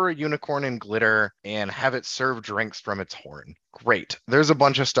cover a unicorn in glitter and have it serve drinks from its horn. Great. There's a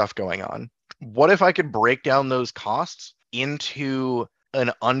bunch of stuff going on. What if I could break down those costs into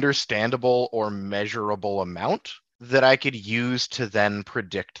an understandable or measurable amount that I could use to then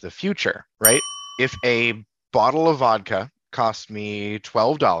predict the future, right? If a bottle of vodka costs me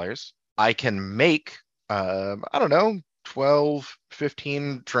 $12, I can make, I don't know, 12,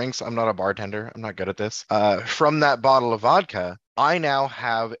 15 drinks. I'm not a bartender. I'm not good at this. From that bottle of vodka, I now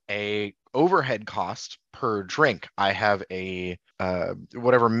have a overhead cost per drink. I have a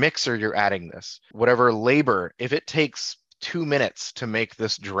whatever mixer you're adding this, whatever labor. If it takes 2 minutes to make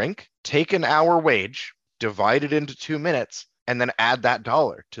this drink, take an hour wage, divide it into 2 minutes, and then add that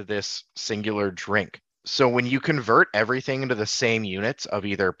dollar to this singular drink. So when you convert everything into the same units of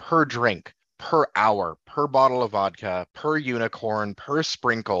either per drink, per hour, per bottle of vodka, per unicorn, per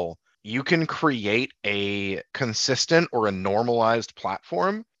sprinkle, you can create a consistent or a normalized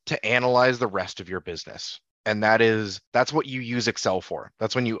platform to analyze the rest of your business. And that's what you use Excel for.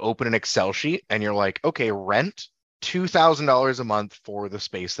 That's when you open an Excel sheet and you're like, okay, rent $2,000 a month for the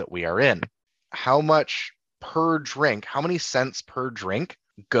space that we are in. How much per drink, how many cents per drink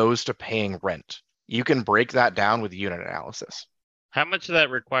goes to paying rent? You can break that down with unit analysis. How much of that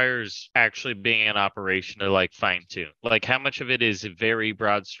requires actually being in operation to like fine tune? Like how much of it is very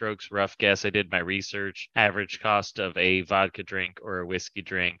broad strokes, rough guess? I did my research, average cost of a vodka drink or a whiskey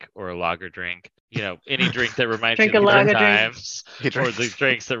drink or a lager drink. You know, any drink that reminds Drink you a of the good lager drink. times He or drinks, the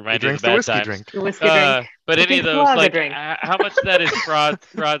drinks that he remind you of drinks the the bad whiskey times. drink. The whiskey drink. But any of Drink those, lager like, drink. how much of that is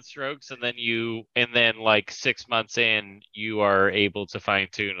broad strokes, and then like 6 months in, you are able to fine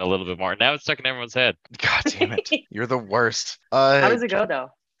tune a little bit more. Now it's stuck in everyone's head. God damn it. You're the worst. How does it go though?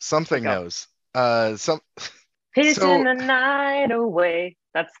 Something Go. knows. Pissing So the night away.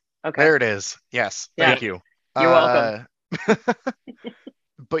 That's okay. there it is. Yes. Yeah. Thank you. You're welcome.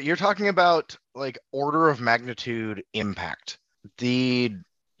 But you're talking about like order of magnitude impact. The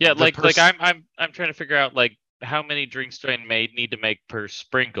Yeah, the like I'm trying to figure out like how many drinks do I need to make per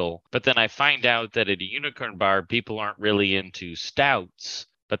sprinkle, but then I find out that at a unicorn bar, people aren't really into stouts,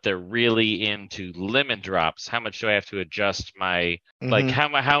 but they're really into lemon drops. How much do I have to adjust my like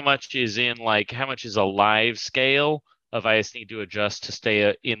Mhm. how much is in like how much is a live scale of I just need to adjust to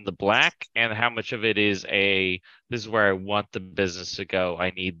stay in the black, and how much of it is this is where I want the business to go.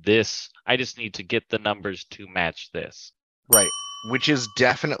 I need this. I just need to get the numbers to match this. Right. Which is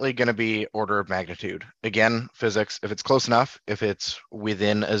definitely going to be order of magnitude. Again, physics, if it's close enough, if it's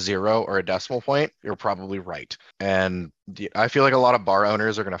within a zero or a decimal point, you're probably right. And I feel like a lot of bar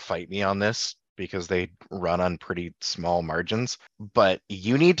owners are going to fight me on this because they run on pretty small margins. But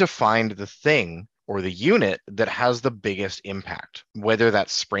you need to find the thing or the unit that has the biggest impact, whether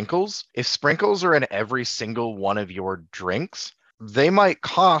that's sprinkles. If sprinkles are in every single one of your drinks, they might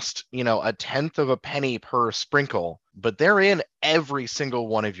cost, a tenth of a penny per sprinkle, but they're in every single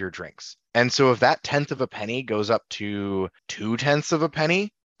one of your drinks. And so if that tenth of a penny goes up to 2/10 of a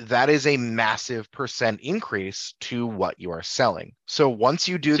penny, that is a massive percent increase to what you are selling. So once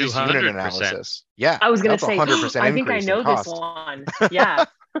you do this unit 200%. analysis, yeah, I was gonna that's say, 100% I think I increase in know this cost. one. Yeah.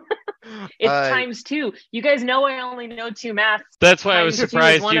 It's times two. You guys know I only know two maths. That's why I was Times two is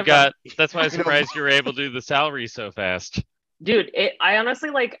surprised one you of them. got. That's why I was surprised you were able to do the salary so fast. Dude, I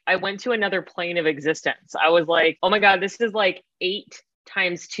honestly I went to another plane of existence. I was like, oh my God, this is like 8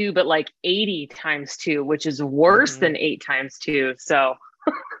 times 2, but like 80 times 2, which is worse than 8 times 2. So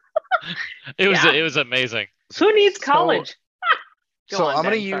It Yeah. was amazing. who needs college? Go So on, I'm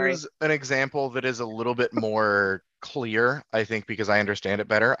going to Ben, sorry. use an example that is a little bit more clear, I think, because I understand it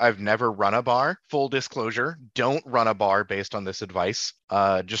better. I've never run a bar. Full disclosure, don't run a bar based on this advice.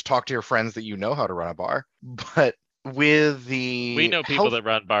 Just talk to your friends that you know how to run a bar. But with the We know people that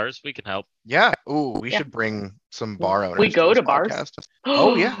run bars. We can help. Yeah. Ooh, we Yeah. should bring some bar owners We go this to bars? podcast.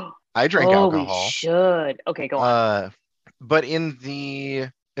 Oh yeah. I drink Oh, we alcohol. should. Okay, go on. But in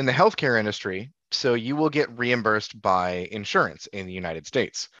the healthcare industry, so you will get reimbursed by insurance in the United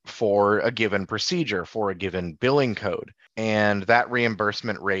States for a given procedure, for a given billing code. And that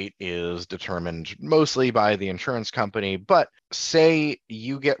reimbursement rate is determined mostly by the insurance company. But say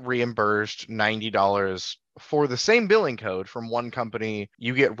you get reimbursed $90 for the same billing code from one company,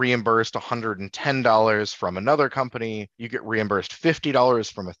 you get reimbursed $110 from another company, you get reimbursed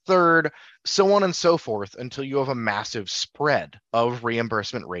 $50 from a third, so on and so forth, until you have a massive spread of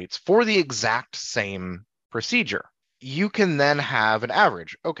reimbursement rates for the exact same procedure. You can then have an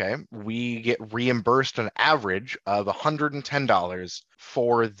average. Okay, we get reimbursed an average of $110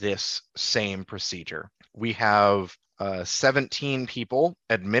 for this same procedure. We have 17 people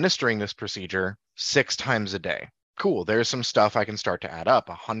administering this procedure 6 times a day. Cool, there's some stuff I can start to add up.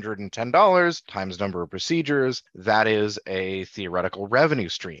 $110 times number of procedures, that is a theoretical revenue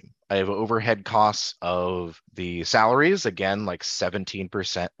stream. I have overhead costs of the salaries, again, like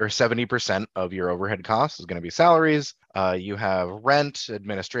 17% or 70% of your overhead costs is going to be salaries. You have rent,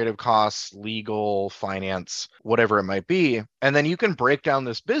 administrative costs, legal, finance, whatever it might be. And then you can break down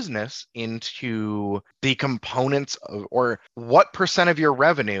this business into the components of, or what percent of your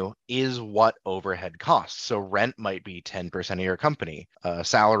revenue is what overhead costs. So rent might be 10% of your company.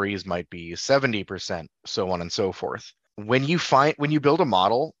 Salaries might be 70%, so on and so forth. When you build a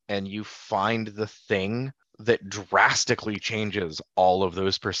model and you find the thing that drastically changes all of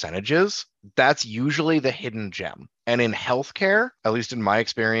those percentages, that's usually the hidden gem. And in healthcare, at least in my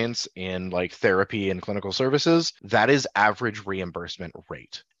experience in like therapy and clinical services, that is average reimbursement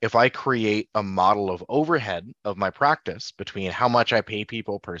rate. If I create a model of overhead of my practice between how much I pay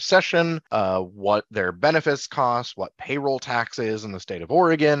people per session, what their benefits cost, what payroll tax is in the state of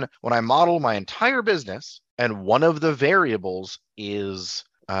Oregon, when I model my entire business and one of the variables is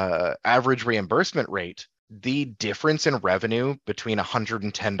average reimbursement rate, the difference in revenue between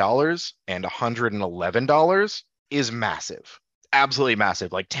 $110 and $111 is massive. Absolutely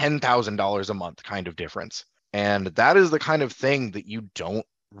massive, like $10,000 a month kind of difference. And that is the kind of thing that you don't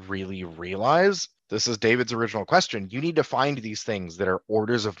really realize. This is David's original question. You need to find these things that are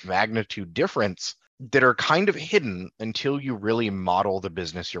orders of magnitude difference that are kind of hidden until you really model the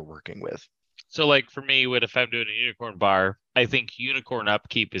business you're working with. So like for me, if I'm doing a unicorn bar, I think unicorn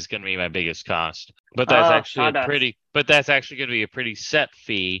upkeep is going to be my biggest cost. But that's actually going to be a pretty set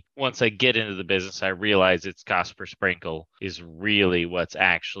fee. Once I get into the business, I realize its cost per sprinkle is really what's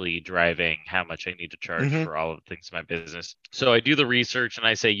actually driving how much I need to charge for all of the things in my business. So I do the research and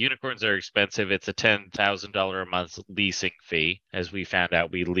I say unicorns are expensive. It's a $10,000 a month leasing fee. As we found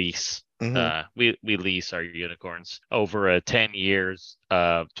out, we lease. We lease our unicorns over a 10 years,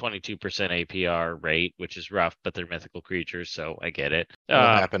 22% APR rate, which is rough, but they're mythical creatures, so I get it. It'll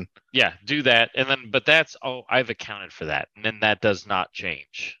happen. Yeah, do that, and then, but that's all I've accounted for that, and then that does not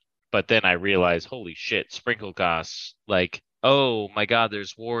change. But then I realize, holy shit, sprinkle costs, like, oh my God,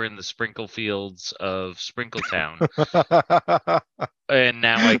 there's war in the sprinkle fields of Sprinkletown. And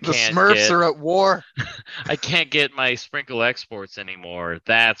now I can't. The Smurfs are at war. I can't get my sprinkle exports anymore.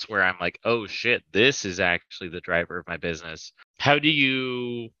 That's where I'm like, oh shit, this is actually the driver of my business. How do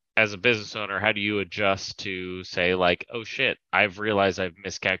you, as a business owner, how do you adjust to say like, oh shit, I've realized I've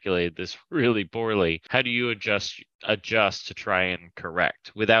miscalculated this really poorly? How do you adjust to try and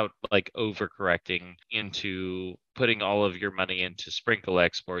correct without like overcorrecting into putting all of your money into sprinkle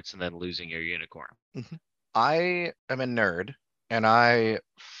exports and then losing your unicorn? I am a nerd. And I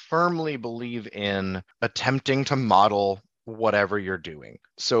firmly believe in attempting to model whatever you're doing.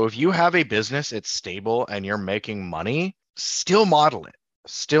 So if you have a business, it's stable and you're making money, still model it.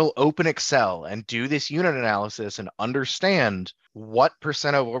 Still open Excel and do this unit analysis and understand what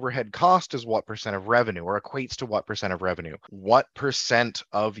percent of overhead cost is what percent of revenue or equates to what percent of revenue. What percent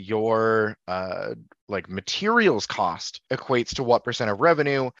of your like materials cost equates to what percent of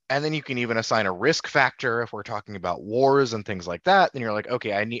revenue. And then you can even assign a risk factor if we're talking about wars and things like that. Then you're like,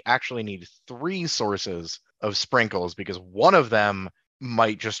 okay, I actually need 3 sources of sprinkles because one of them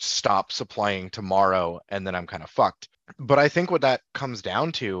might just stop supplying tomorrow and then I'm kind of fucked. But I think what that comes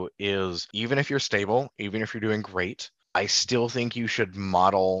down to is even if you're stable, even if you're doing great, I still think you should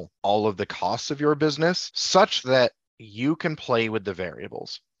model all of the costs of your business such that you can play with the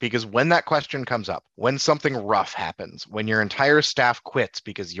variables. Because when that question comes up, when something rough happens, when your entire staff quits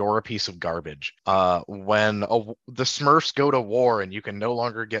because you're a piece of garbage, when the Smurfs go to war and you can no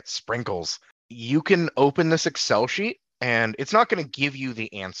longer get sprinkles, you can open this Excel sheet and it's not going to give you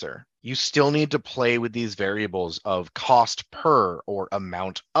the answer. You still need to play with these variables of cost per or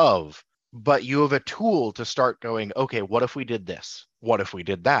amount of, but you have a tool to start going, okay, what if we did this? What if we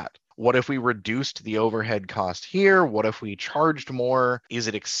did that? What if we reduced the overhead cost here? What if we charged more? Is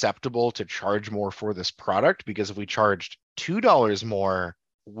it acceptable to charge more for this product? Because if we charged $2 more,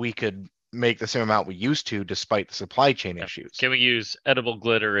 we could make the same amount we used to despite the supply chain issues. Can we use edible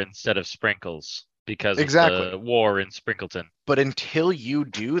glitter instead of sprinkles because Exactly. of the war in Sprinkleton? But until you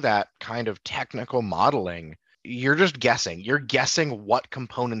do that kind of technical modeling, you're just guessing. You're guessing what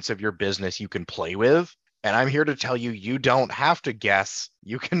components of your business you can play with. And I'm here to tell you, you don't have to guess.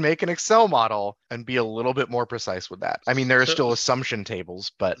 You can make an Excel model and be a little bit more precise with that. I mean, there are still assumption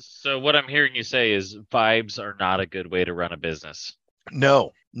tables, but... So what I'm hearing you say is vibes are not a good way to run a business.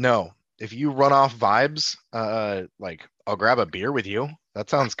 No. If you run off vibes, like, I'll grab a beer with you. That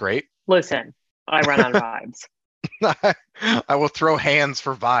sounds great. Listen, I run on vibes. I will throw hands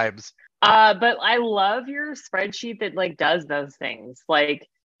for vibes. But I love your spreadsheet that like does those things. Like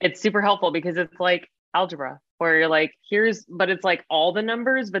it's super helpful because it's like algebra where you're like, but it's like all the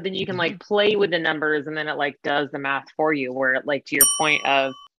numbers, but then you can like play with the numbers and then it like does the math for you where it like to your point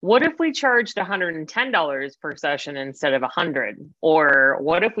of what if we charged $110 per session instead of 100? Or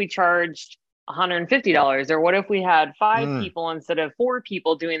what if we charged $150? Or what if we had 5 people instead of 4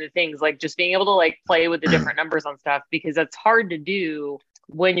 people doing the things, like just being able to like play with the different numbers on stuff because that's hard to do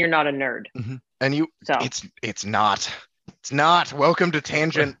when you're not a nerd. And it's not. Welcome to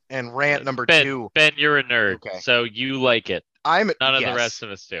tangent and rant number 2. Ben, you're a nerd, so you like it. None of the rest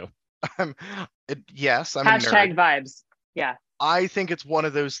of us do. Yes, I'm Hashtag a nerd. Vibes. Yeah. I think it's one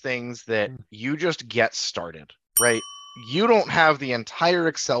of those things that you just get started, right? You don't have the entire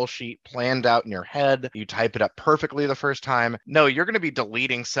Excel sheet planned out in your head. You type it up perfectly the first time. No, you're going to be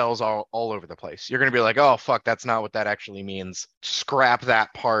deleting cells all over the place. You're going to be like, oh, fuck, that's not what that actually means. Scrap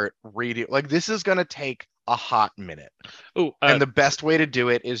that part, read it. Like, this is going to take a hot minute. And the best way to do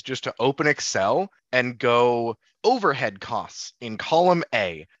it is just to open Excel and go overhead costs in column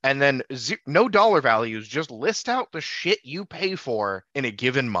A, and then no dollar values, just list out the shit you pay for in a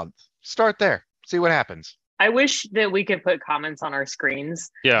given month. Start there. See what happens. I wish that we could put comments on our screens.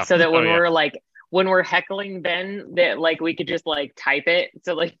 Yeah. So that when we're heckling Ben, that like we could just like type it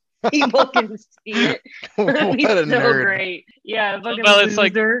so like people can see it. That'd be so nerd. Great. Yeah. Fucking Well, loser. it's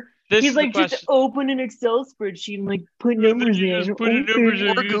like he's like, just open an Excel spreadsheet and like put numbers in. Just put numbers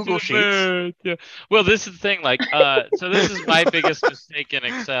in or Google Sheets. Yeah. Well, this is the thing. Like, so this is my biggest mistake in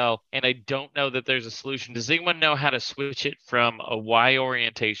Excel, and I don't know that there's a solution. Does anyone know how to switch it from a Y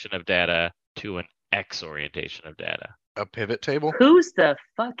orientation of data to an X orientation of data? A pivot table? Who's the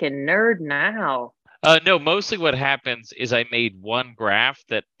fucking nerd now? No, mostly what happens is I made one graph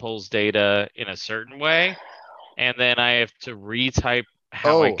that pulls data in a certain way, and then I have to retype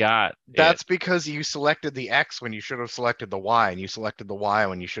how I got that's because you selected the X when you should have selected the Y, and you selected the Y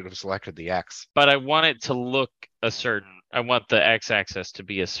when you should have selected the X. But I want it to look a certain, I want the X-axis to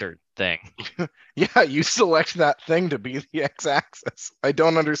be a certain thing. Yeah, you select that thing to be the X-axis. I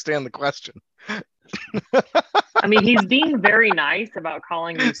don't understand the question. I mean, he's being very nice about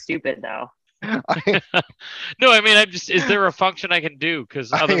calling you stupid, though. No, I mean, is there a function I can do?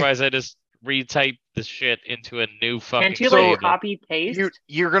 Because otherwise I just retype the shit into a new fucking... Can't you like copy paste?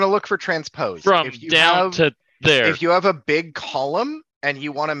 You're gonna look for transpose from down to there. If you have a big column and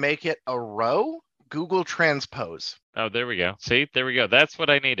you want to make it a row, Google transpose. Oh, there we go. See, there we go. That's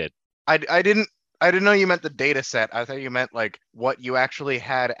what I needed. I didn't know you meant the data set. I thought you meant like what you actually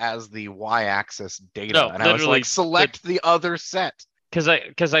had as the y-axis data. No, and I was like, select the other set. Because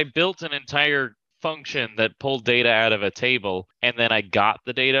I built an entire function that pulled data out of a table, and then I got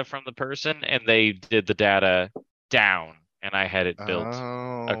the data from the person, and they did the data down, and I had it built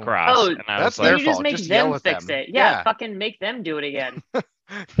across. Oh, and I that's was like, their you fault. just make Just them yell at fix them. it. Yeah, fucking make them do it again.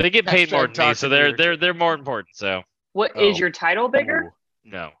 They get paid more than me, Hashtag so talk to they're more important. So What is your title bigger?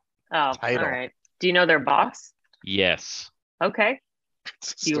 no. Oh, Title. all right. Do you know their boss? Yes. Okay.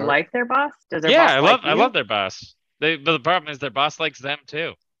 Do you like their boss? Does their Yeah, boss I love their boss. But the problem is their boss likes them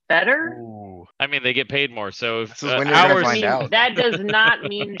too. better? Ooh, I mean, they get paid more. So if this is when you're gonna hours, find out. That does not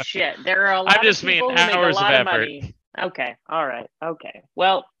mean shit. There are a lot just of mean people who make a hours of lot of effort. money. Okay, all right, okay.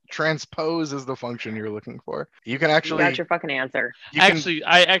 Well, Transpose is the function you're looking for. You can you actually. got your fucking answer. You can. Actually,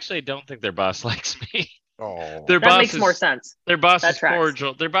 I actually don't think their boss likes me. Oh. Their That boss makes is more sense. their boss That is tracks.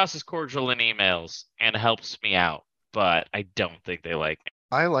 cordial. Their boss is cordial in emails and helps me out, but I don't think they like me.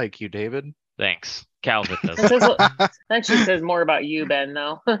 I like you, David. Thanks, Calvin That does. says, that actually says more about you, Ben,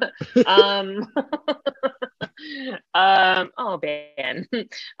 though. Oh, Ben.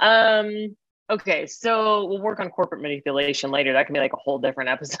 Okay, so we'll work on corporate manipulation later. That can be like a whole different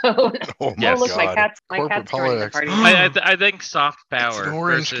episode. Oh my Yes. Look, my god. cat's Corporate joining the politics. party. I think soft It's power an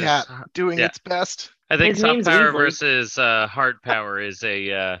orange versus cat doing yeah. its best. I think His soft name's power Weasley. versus hard power is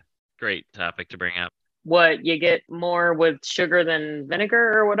a great topic to bring up. What, you get more with sugar than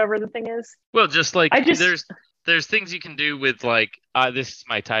vinegar or whatever the thing is? Well, just like I just- there's things you can do with like this is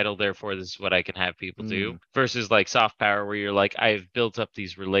my title, therefore this is what I can have people do, versus like soft power where you're like I've built up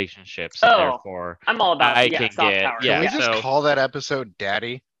these relationships and Oh, therefore I'm all about I yeah, can soft get- power. yeah, Can we just so- call that episode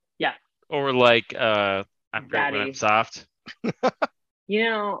Daddy? or like I'm great when I'm Daddy. soft. You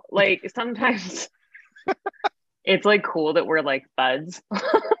know, like sometimes it's like cool that we're like buds.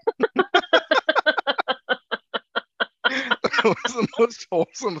 That was the most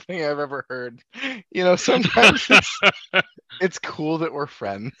wholesome thing I've ever heard. You know, sometimes it's cool that we're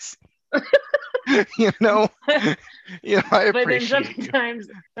friends. you know, I But then appreciate you. sometimes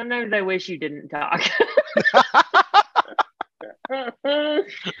I wish you didn't talk.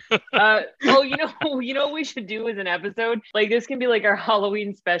 You know what we should do as an episode? Like this can be like our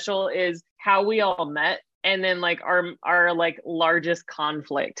Halloween special is how we all met and then like our like largest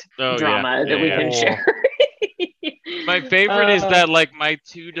conflict drama that we can yeah. share. My favorite is that like my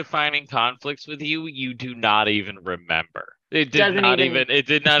two defining conflicts with you do not even remember. It did not even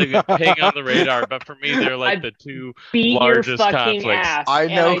ping on the radar, but for me they're like the two beat largest your fucking conflicts. ass. I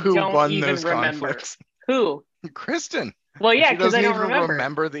and know who don't won even those remember. conflicts. Who? Kristen. Well, yeah, She because I doesn't don't even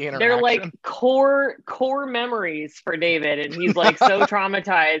remember. the interaction. They're like core memories for David, and he's like so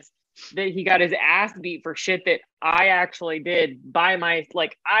traumatized that he got his ass beat for shit that I actually did by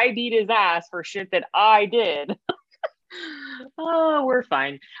I beat his ass for shit that I did. Oh, we're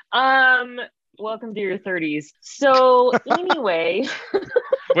fine. Welcome to your 30s. So anyway,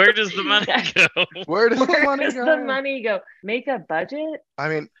 Where does the money go? Where does the where money does go? the money go? Make a budget? I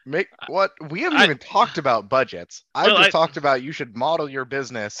mean, we haven't even talked about budgets. I've just talked about you should model your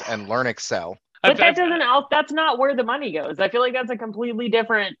business and learn Excel. But that's not where the money goes. I feel like that's a completely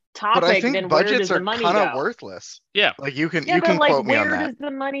different topic But I think than where does budgets the are money kind go. of worthless. Yeah. Like you can but like, quote me on where that. does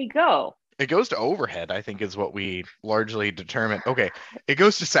the money go? It goes to overhead, I think is what we largely determine. Okay, it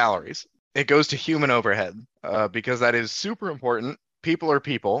goes to salaries. It goes to human overhead because that is super important. People are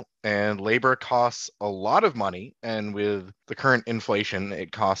people and labor costs a lot of money. And with the current inflation,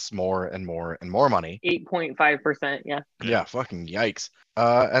 it costs more and more and more money. 8.5%. Yeah. Yeah, fucking yikes.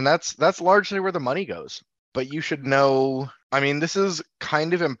 And that's largely where the money goes. But you should know, I mean, this is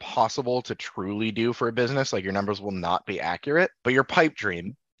kind of impossible to truly do for a business. Like your numbers will not be accurate, but your pipe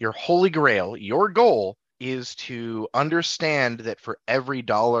dream, your holy grail, your goal is to understand that for every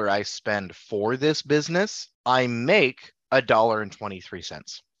dollar I spend for this business, I make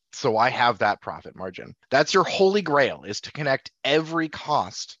 $1.23. So I have that profit margin. That's your holy grail, is to connect every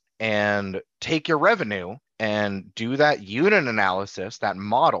cost and take your revenue and do that unit analysis, that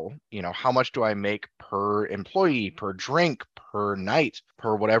model, how much do I make per employee, per drink, per night,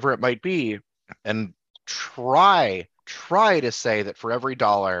 per whatever it might be, and try to say that for every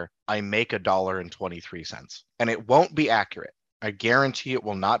dollar I make $1.23. And it won't be accurate. I guarantee it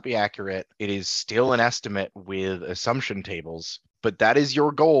will not be accurate. It is still an estimate with assumption tables, but that is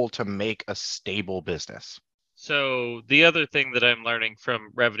your goal, to make a stable business. So the other thing that I'm learning from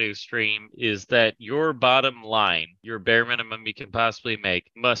revenue stream is that your bottom line, your bare minimum you can possibly make,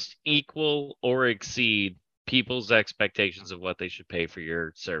 must equal or exceed people's expectations of what they should pay for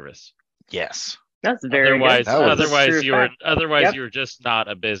your service. Yes. That's very good. Otherwise you're just not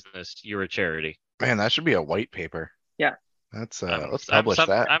a business, you're a charity. Man, that should be a white paper. Yeah. That's let's publish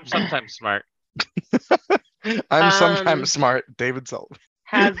that. I'm sometimes smart. I'm sometimes smart. David Sullivan.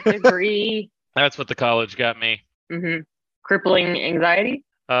 Has degree. That's what the college got me. Mm-hmm. Crippling anxiety.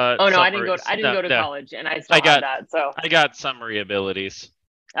 I didn't go to college, and I still have that. So I got summary abilities.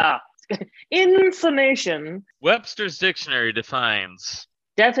 In summation, Webster's dictionary defines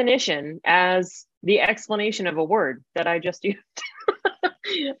definition as the explanation of a word that I just used.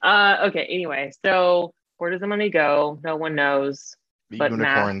 Okay. Anyway, so where does the money go? No one knows. But math.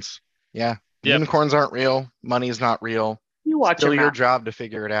 Unicorns. Yeah. Yep. Unicorns aren't real. Money is not real. You watch Still your your mouth. job to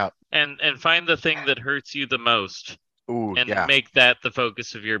figure it out. And find the thing that hurts you the most Ooh, and yeah. make that the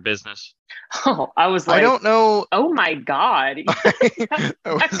focus of your business. Oh, I was like, I don't know. oh my God. That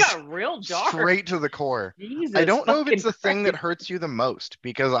That was got real dark. straight to the core. Jesus I don't know if it's the fucking thing that Christ. hurts you the most,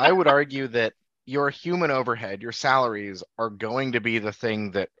 because I would argue that your human overhead, your salaries, are going to be the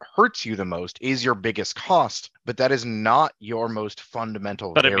thing that hurts you the most, is your biggest cost, but that is not your most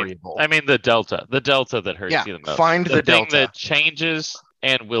fundamental But variable. I mean the delta that hurts Yeah, you the most. find the thing delta. that changes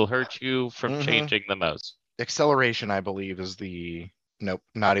and will hurt you from Mhm. changing the most. Acceleration, I believe, is the nope.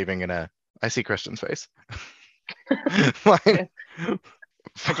 Not even gonna. I see Kristen's face. Find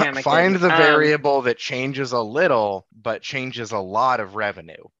Pajama find kid. the variable that changes a little but changes a lot of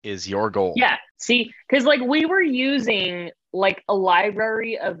revenue is your goal. Yeah. See, because like we were using like a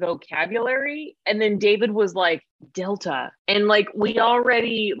library of vocabulary, and then David was like delta, and like we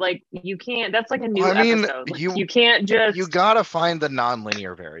already like you can't. That's like a new I mean, episode. Like, you can't just. You gotta find the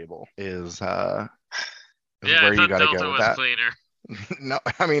nonlinear variable is Yeah, where I you thought gotta Delta go with was that. cleaner. No,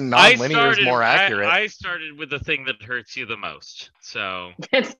 I mean nonlinear is more accurate. I started with the thing that hurts you the most. So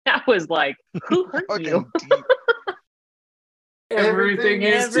That was like, who hurt you? Fucking deep. Everything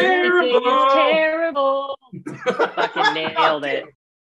is Everything terrible. is terrible. Fucking nailed it.